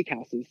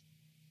steakhouses,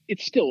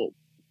 it's still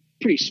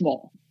pretty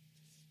small.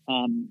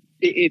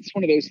 It's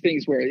one of those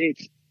things where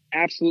it's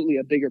absolutely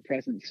a bigger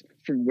presence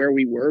from where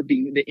we were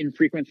being the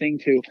infrequent thing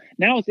to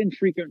now it's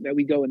infrequent that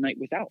we go a night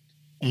without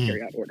a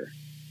carryout order.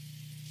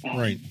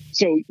 Right.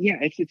 So yeah,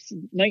 it's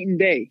night and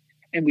day,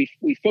 and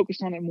we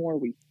focused on it more.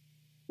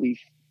 We've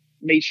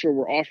made sure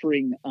we're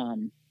offering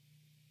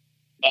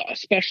a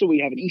special. We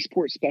have an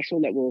Eastport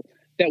special that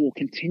will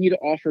continue to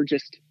offer.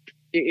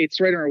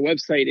 It's right on our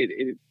website.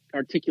 It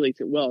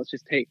articulates it well. It's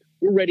just, hey,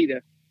 we're ready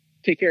to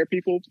take care of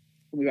people.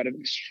 We've got an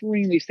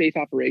extremely safe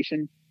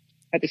operation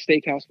at the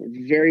steakhouse.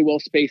 We're very well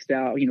spaced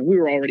out. We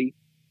were already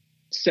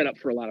set up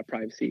for a lot of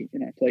privacy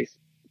in our place.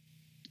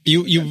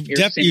 You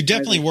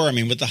definitely were. I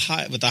mean, with the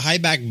high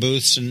back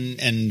booths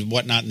and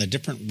whatnot in the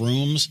different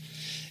rooms,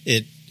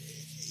 it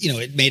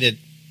made it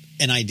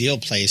an ideal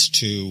place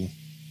to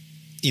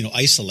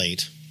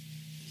isolate.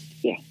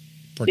 Yeah,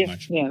 pretty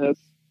much. Yeah, that's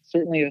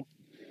certainly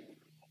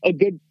a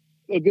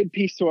good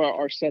piece to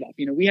our setup.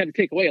 We had to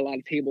take away a lot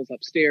of tables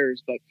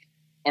upstairs, but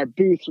our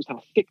booths was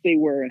how thick they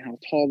were and how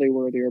tall they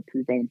were. They were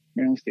approved by the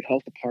Maryland State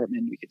Health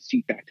Department. We could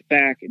seat back to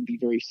back and be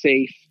very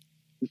safe.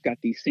 We've got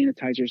these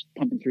sanitizers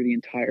pumping through the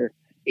entire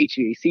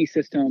HVAC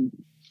system.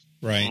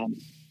 Right.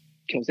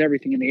 Kills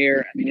everything in the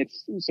air. I mean,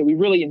 so we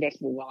really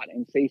invested a lot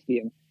in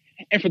safety.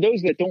 And for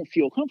those that don't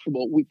feel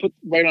comfortable, we put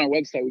right on our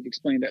website, we've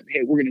explained that,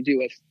 hey, we're going to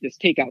do this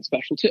takeout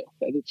special too.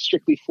 That it's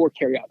strictly for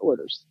carryout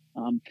orders.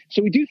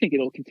 So we do think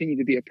it'll continue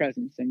to be a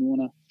presence, and we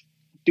want to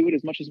do it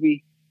as much as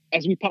we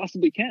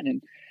possibly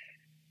can.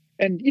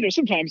 And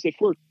sometimes if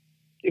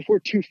we're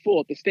too full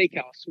at the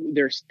steakhouse,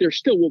 there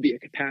still will be a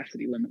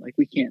capacity limit. Like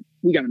we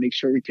got to make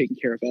sure we're taking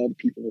care of all the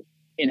people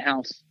in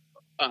house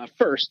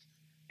first.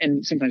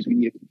 And sometimes we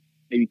need to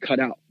maybe cut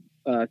out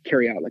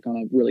carry out like on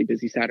a really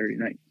busy Saturday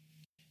night.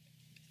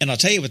 And I'll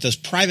tell you, with those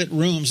private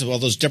rooms, all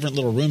those different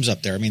little rooms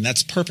up there, I mean,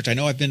 that's perfect. I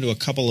know I've been to a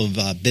couple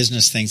of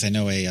business things. I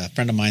know a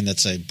friend of mine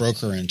that's a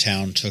broker in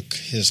town took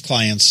his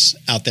clients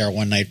out there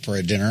one night for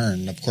a dinner.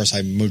 And, of course,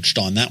 I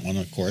mooched on that one,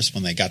 of course,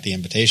 when they got the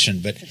invitation.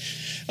 But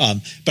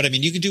I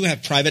mean, you do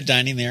have private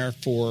dining there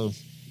for,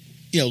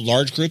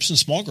 large groups and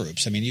small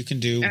groups. I mean, you can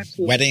do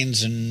Absolutely.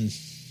 Weddings and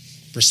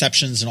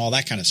receptions and all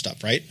that kind of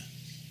stuff, right?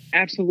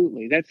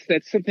 Absolutely.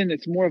 That's something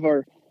that's more of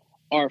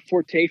our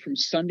forte from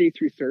Sunday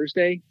through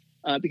Thursday.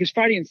 Because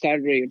Friday and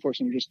Saturday,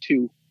 unfortunately, we're just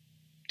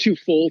too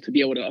full to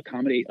be able to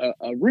accommodate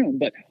a room.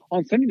 But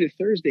on Sunday to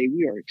Thursday,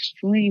 we are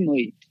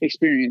extremely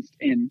experienced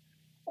in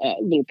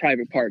little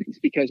private parties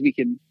because we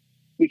can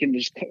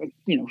just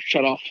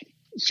shut off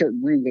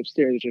certain rooms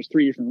upstairs. There's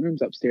 3 different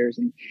rooms upstairs,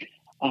 and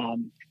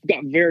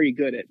got very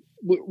good at.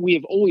 We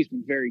have always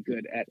been very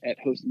good at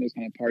hosting those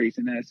kind of parties.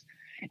 And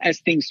as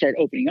things start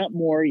opening up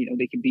more,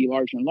 they can be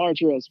larger and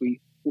larger as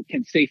we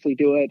can safely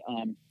do it.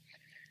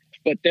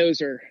 But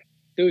those are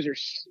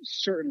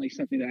certainly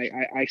something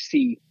that I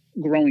see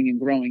growing and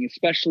growing,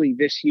 especially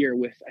this year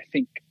with, I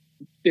think,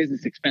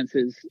 business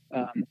expenses,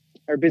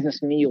 our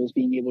business meals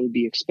being able to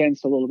be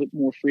expensed a little bit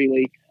more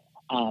freely.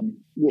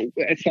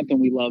 It's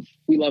something we love.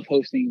 We love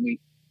hosting.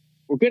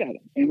 we're good at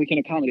it, and we can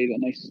accommodate a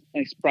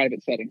nice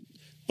private setting.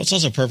 Well, it's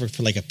also perfect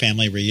for like a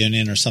family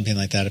reunion or something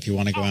like that if you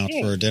want to go out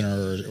yeah. for a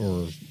dinner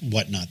or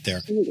whatnot there.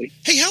 Absolutely.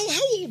 Hey, how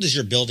old is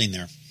your building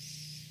there?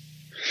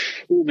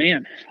 Oh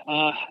man,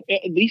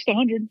 at least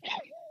 100.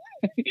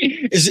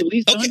 Is it at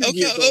least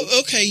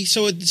okay?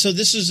 So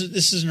this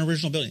is an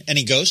original building.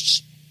 Any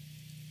ghosts?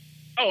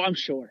 Oh, I'm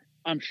sure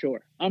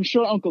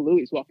Uncle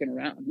Louie's walking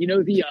around. You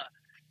know,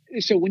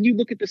 so when you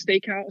look at the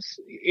steakhouse,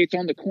 it's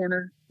on the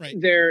corner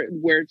there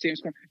where it's Sam's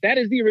Corner. That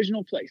is the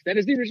original place. That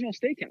is the original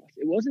steakhouse.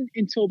 It wasn't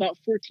until about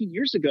 14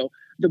 years ago,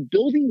 the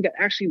building that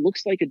actually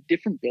looks like a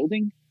different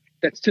building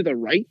that's to the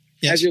right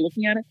as you're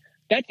looking at it,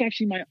 that's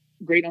actually my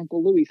great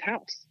Uncle Louie's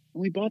house.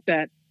 And we bought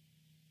that.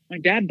 My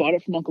dad bought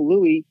it from Uncle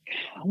Louie.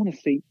 I want to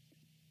say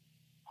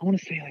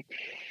like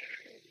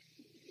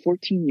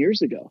 14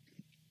 years ago.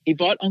 He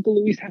bought Uncle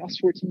Louie's house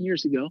 14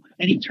 years ago,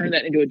 and he turned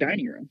that into a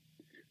dining room.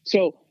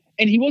 So,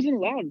 and he wasn't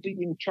allowed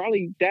to,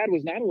 Charlie, Dad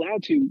was not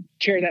allowed to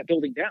tear that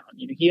building down.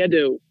 He had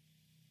to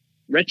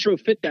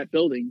retrofit that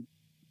building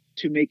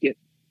to make it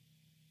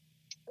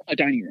a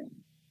dining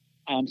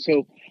room.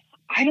 So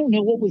I don't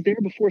know what was there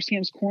before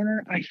Sam's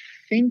Corner. I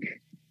think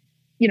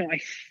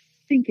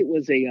it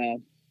was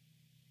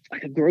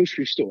like a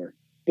grocery store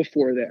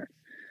before there.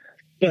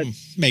 But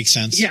makes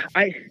sense. Yeah,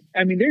 I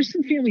mean, there's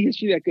some family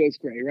history that goes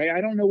gray, right?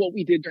 I don't know what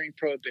we did during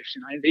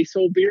Prohibition. They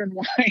sold beer and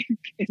wine,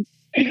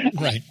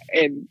 right?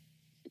 And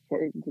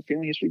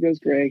family history goes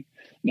gray.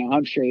 No,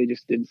 I'm sure they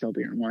just didn't sell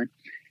beer and wine.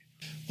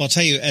 Well, I'll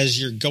tell you, as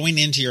you're going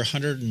into your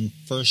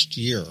 101st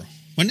year,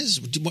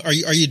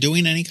 are you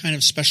doing any kind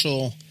of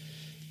special?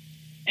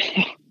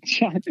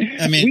 John,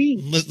 I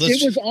mean,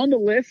 it was on the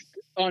list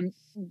on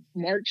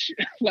March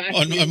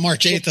last year, on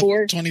March 8th of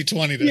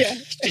 2020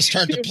 to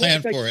start to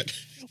plan for it.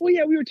 Well,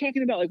 yeah, we were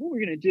talking about like what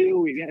we're going to do.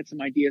 We had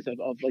some ideas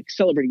of like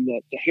celebrating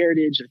the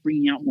heritage, of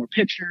bringing out more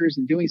pictures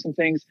and doing some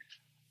things.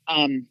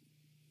 And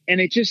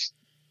it just,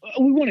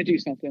 we want to do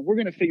something. We're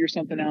going to figure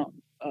something out.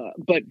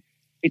 But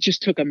it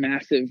just took a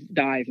massive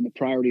dive in the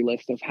priority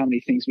list of how many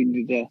things we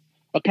needed to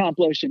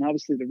accomplish. And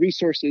obviously the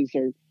resources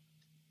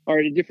are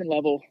at a different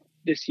level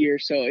this year.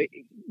 So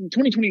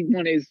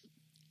 2021 is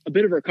a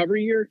bit of a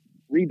recovery year,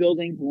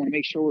 rebuilding. We want to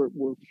make sure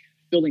we're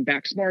building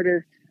back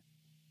smarter.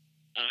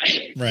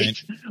 Right.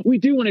 We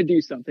do want to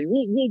do something.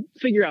 We'll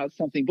figure out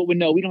something, but we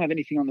don't have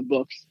anything on the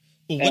books,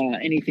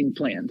 anything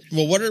planned.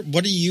 Well,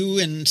 what do you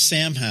and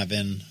Sam have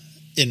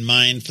in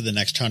mind for the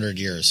next 100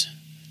 years?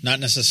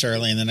 Not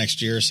necessarily in the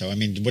next year or so. I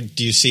mean, what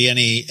do you see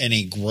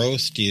any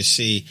growth? Do you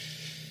see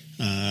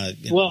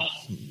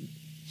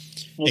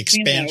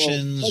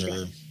expansions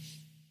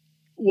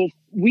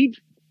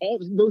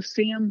both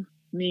Sam,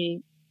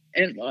 me,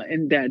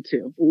 and Dad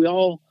too. We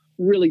all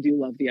really do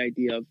love the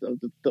idea of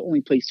the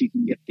only place you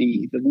can get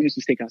the Lewnes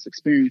Steakhouse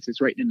experience is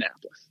right in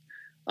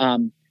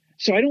Annapolis.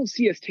 So I don't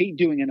see us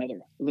doing another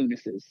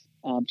Lewnes's,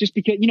 just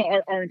because,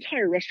 our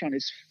entire restaurant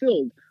is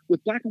filled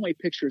with black and white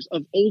pictures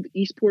of old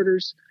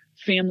Eastporters,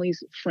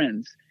 families,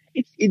 friends.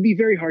 It'd be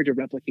very hard to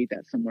replicate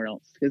that somewhere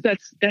else because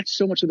that's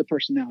so much of the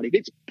personality.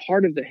 It's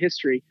part of the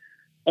history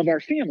of our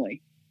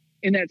family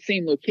in that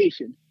same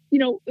location.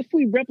 If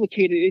we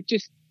replicated it,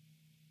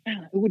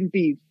 it wouldn't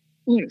be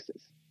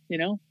Lewnes's.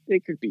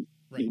 It could be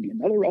maybe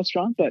another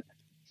restaurant, but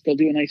still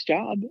do a nice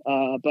job.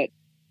 But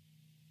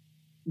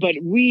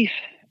we,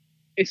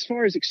 as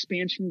far as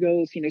expansion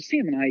goes,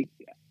 Sam and I,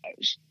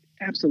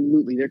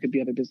 absolutely, there could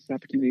be other business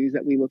opportunities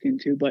that we look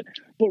into. But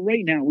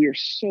right now we are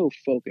so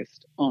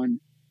focused on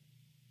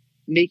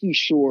making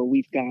sure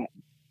we've got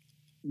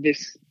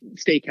this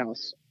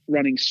steakhouse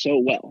running so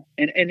well.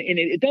 And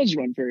it does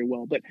run very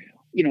well. But,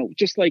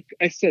 just like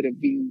I said,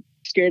 of being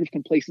scared of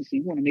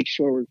complacency, we want to make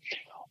sure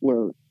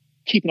we're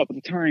keeping up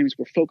with the times.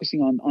 We're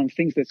focusing on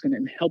things that's going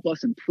to help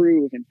us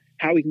improve and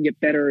how we can get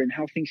better and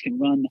how things can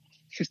run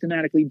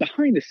systematically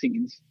behind the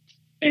scenes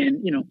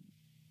and,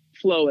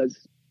 flow as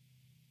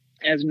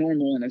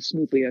normal and as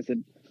smoothly as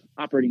an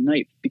operating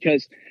night.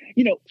 Because,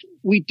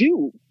 we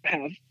do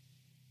have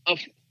a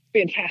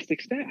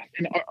fantastic staff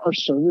and our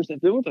servers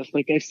have been with us,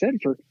 like I said,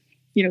 for,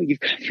 you've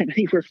got from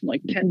anywhere from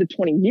like 10 to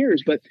 20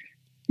 years, but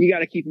you got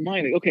to keep in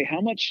mind, like, okay,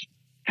 how much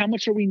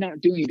are we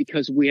not doing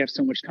because we have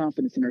so much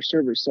confidence in our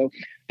servers? So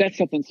that's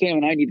something Sam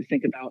and I need to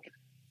think about.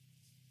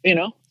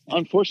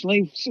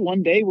 Unfortunately,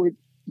 one day we're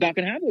not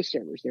going to have those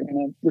servers. They're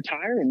going to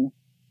retire and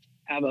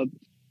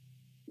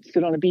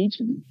sit on a beach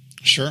and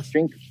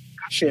drink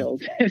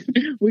cocktails.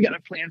 We got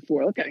a plan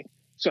for, okay,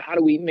 so how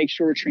do we make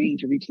sure we're training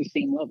to reach the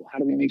same level? How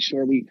do we make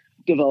sure we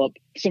develop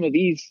some of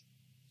these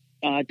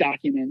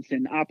documents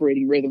and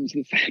operating rhythms?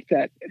 The fact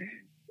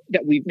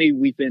that we've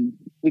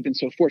been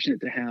so fortunate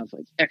to have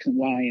like X and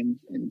Y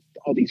and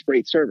all these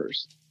great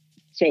servers.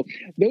 So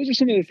those are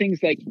some of the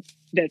things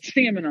that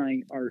Sam and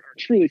I are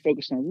truly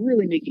focused on,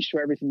 really making sure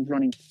everything's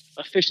running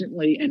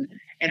efficiently and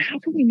how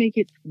can we make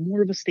it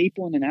more of a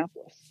staple in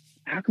Annapolis?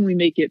 How can we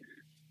make it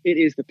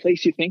is the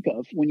place you think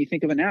of when you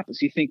think of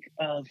Annapolis? You think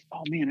of,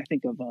 I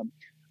think of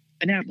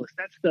Annapolis.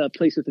 That's the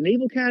place with the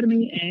Naval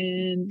Academy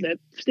and that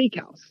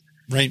steakhouse.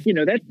 Right.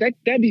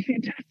 That'd be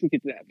fantastic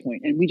at that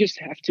point. And we just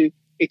have to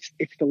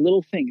it's the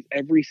little things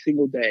every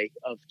single day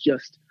of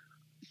just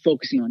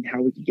focusing on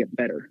how we can get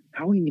better,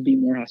 how we can be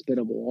more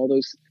hospitable, all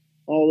those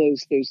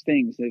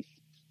things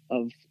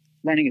of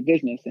running a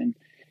business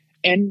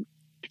and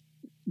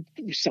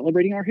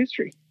celebrating our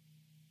history,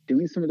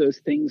 doing some of those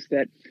things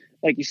that,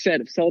 like you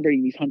said, of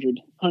celebrating these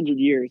 100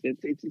 years.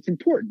 It's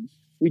important.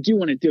 We do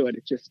want to do it.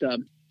 It's just, right.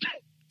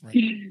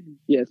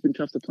 Yeah, it's been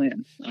tough to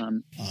plan.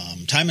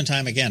 Time and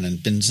time again,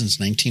 and been since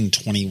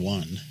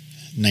 1921,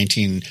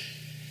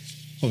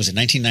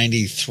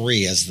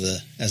 1993 as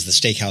the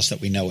steakhouse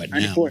that we know it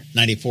 94. now.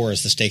 94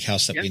 is the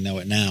steakhouse that we know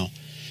it now.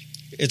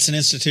 It's an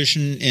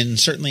institution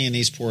certainly in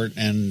Eastport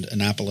and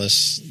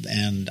Annapolis,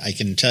 and I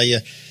can tell you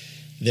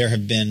there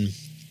have been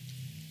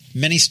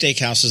many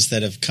steakhouses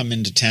that have come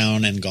into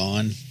town and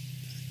gone.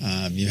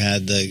 You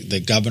had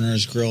the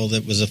Governor's Grill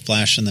that was a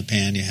flash in the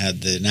pan. You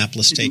had the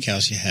Annapolis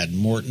Steakhouse. You had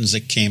Morton's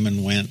that came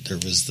and went. There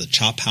was the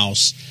Chop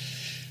House.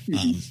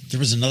 There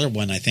was another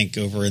one, I think,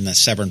 over in the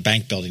Severn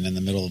Bank building in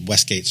the middle of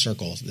Westgate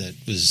Circle that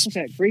was... What's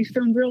that,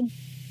 Greystone Grill?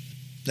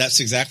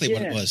 That's exactly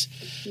what it was.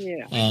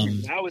 Yeah,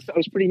 I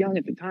was pretty young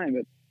at the time,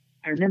 but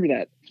I remember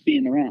that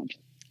being around.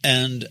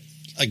 And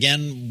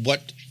again,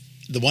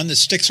 the one that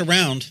sticks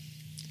around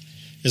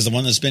is the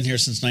one that's been here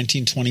since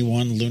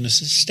 1921,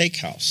 Lewnes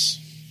Steakhouse.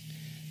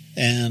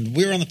 And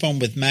we were on the phone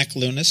with Mac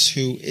Lewnes,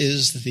 who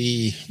is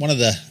one of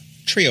the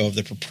trio of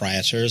the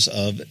proprietors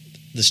of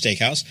the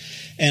steakhouse.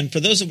 And for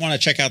those that want to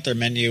check out their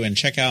menu and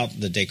check out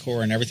the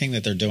decor and everything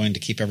that they're doing to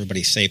keep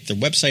everybody safe, their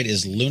website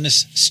is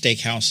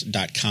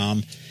lewnessteakhouse.com.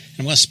 And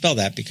I'm going to spell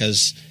that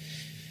because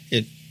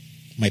it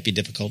might be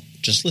difficult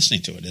just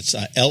listening to it. It's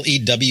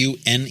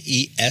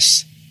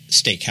LEWNES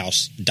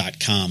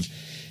steakhouse.com.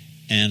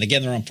 And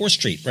again, they're on 4th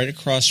Street, right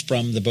across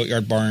from the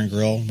Boatyard Bar and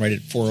Grill, right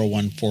at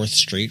 401 4th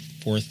Street,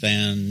 4th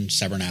and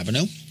Severn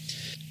Avenue.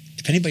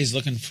 If anybody's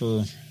looking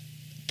for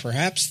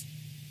perhaps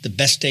the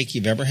best steak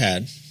you've ever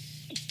had,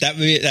 that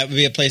would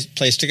be a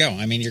place to go.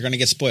 I mean, you're going to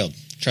get spoiled.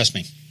 Trust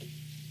me.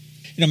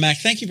 Mac,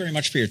 thank you very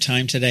much for your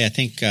time today. I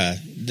think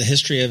the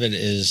history of it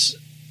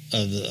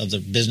of the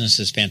business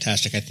is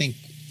fantastic. I think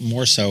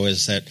more so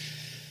is that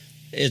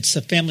it's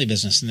a family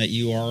business and that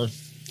you are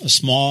a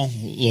small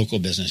local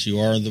business. You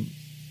are the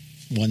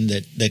one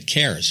that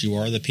cares. You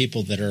are the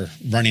people that are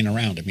running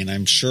around. I mean,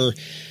 I'm sure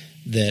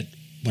that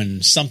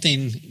when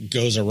something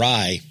goes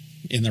awry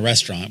in the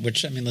restaurant,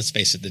 which, I mean, let's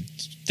face it,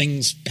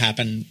 things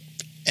happen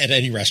at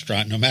any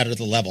restaurant, no matter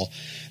the level,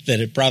 that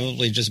it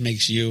probably just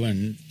makes you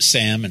and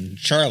Sam and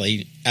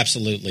Charlie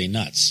absolutely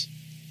nuts.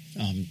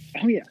 Oh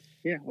yeah.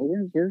 Yeah.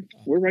 Well,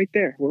 we're right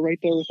there. We're right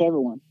there with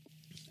everyone.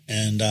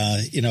 And,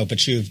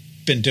 but you've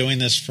been doing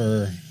this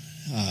for,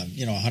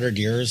 100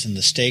 years, and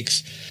the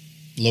steaks,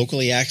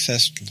 locally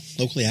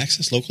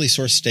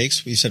sourced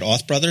steaks. You said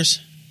Auth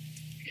Brothers?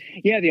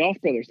 Yeah, the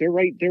Auth Brothers. They're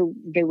right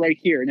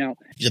here. Now,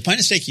 the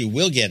finest steak you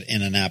will get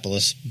in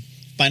Annapolis,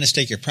 finest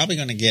steak you're probably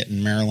going to get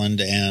in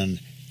Maryland, and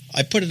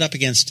I put it up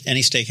against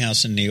any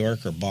steakhouse in New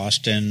York or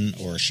Boston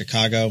or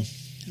Chicago,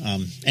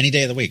 any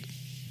day of the week.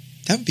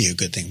 That would be a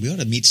good thing. We ought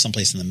to meet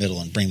someplace in the middle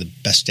and bring the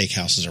best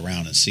steakhouses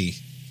around and see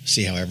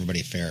how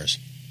everybody fares.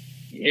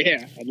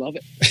 Yeah, I'd love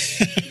it.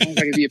 As long as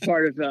I could be a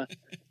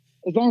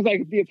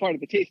part of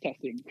the taste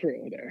testing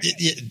crew there.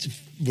 Yeah,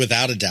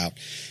 without a doubt.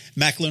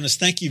 Mac Lewnes,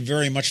 thank you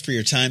very much for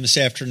your time this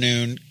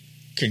afternoon.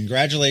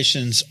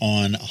 Congratulations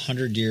on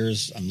 100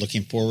 years. I'm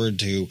looking forward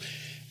to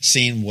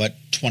seeing what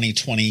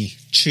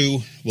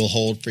 2022 will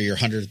hold for your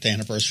 100th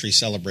anniversary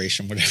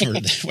celebration,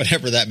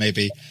 whatever that may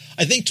be.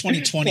 I think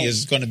 2020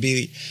 is going to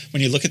be,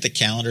 when you look at the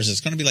calendars, it's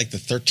going to be like the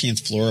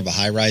 13th floor of a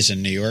high-rise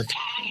in New York.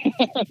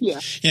 Yeah.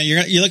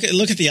 You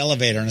look at the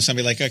elevator, and it's going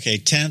to be like, okay,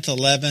 10th,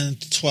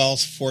 11th,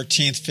 12th,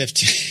 14th,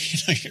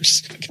 15th. You're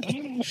just going to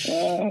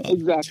go.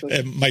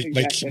 Exactly.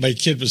 My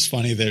kid was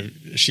funny that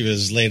she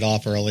was laid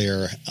off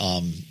earlier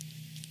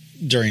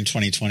during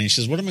 2020. She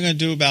says, "What am I going to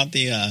do about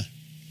the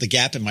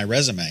gap in my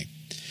resume?"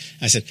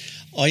 I said,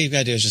 all you've got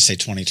to do is just say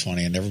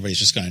 2020, and everybody's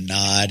just going to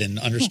nod and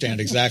understand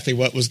exactly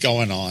what was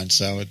going on.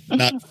 So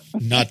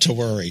not to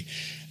worry.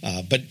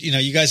 But,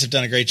 you guys have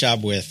done a great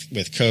job with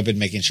COVID,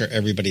 making sure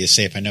everybody is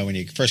safe. I know when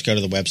you first go to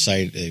the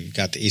website, you've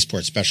got the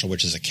Eastport Special,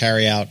 which is a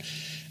carry-out,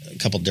 a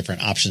couple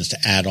different options to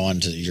add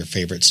on to your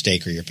favorite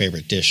steak or your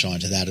favorite dish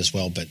onto that as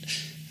well. But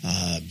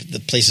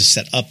the place is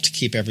set up to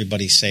keep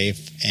everybody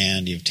safe,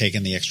 and you've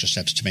taken the extra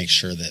steps to make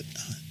sure that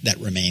that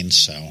remains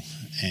so.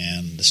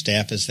 And the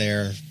staff is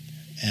there,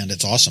 and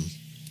it's awesome.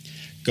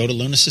 Go to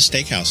Lewnes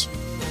Steakhouse.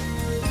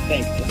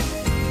 Thanks.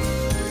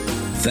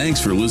 Thanks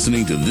for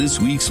listening to this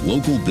week's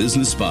Local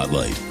Business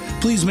Spotlight.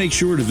 Please make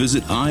sure to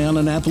visit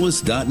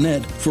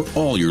eyeonannapolis.net for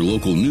all your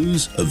local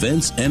news,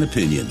 events, and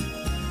opinion.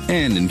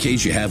 And in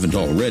case you haven't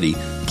already,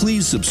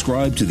 please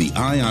subscribe to the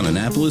Eye on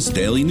Annapolis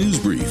Daily News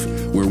Brief,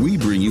 where we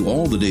bring you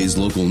all the day's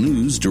local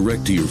news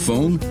direct to your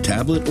phone,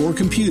 tablet, or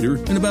computer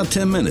in about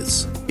 10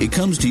 minutes. It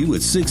comes to you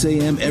at 6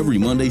 a.m. every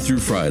Monday through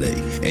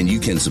Friday, and you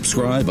can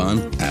subscribe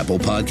on Apple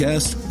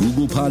Podcasts,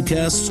 Google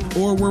Podcasts,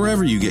 or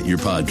wherever you get your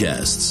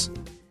podcasts.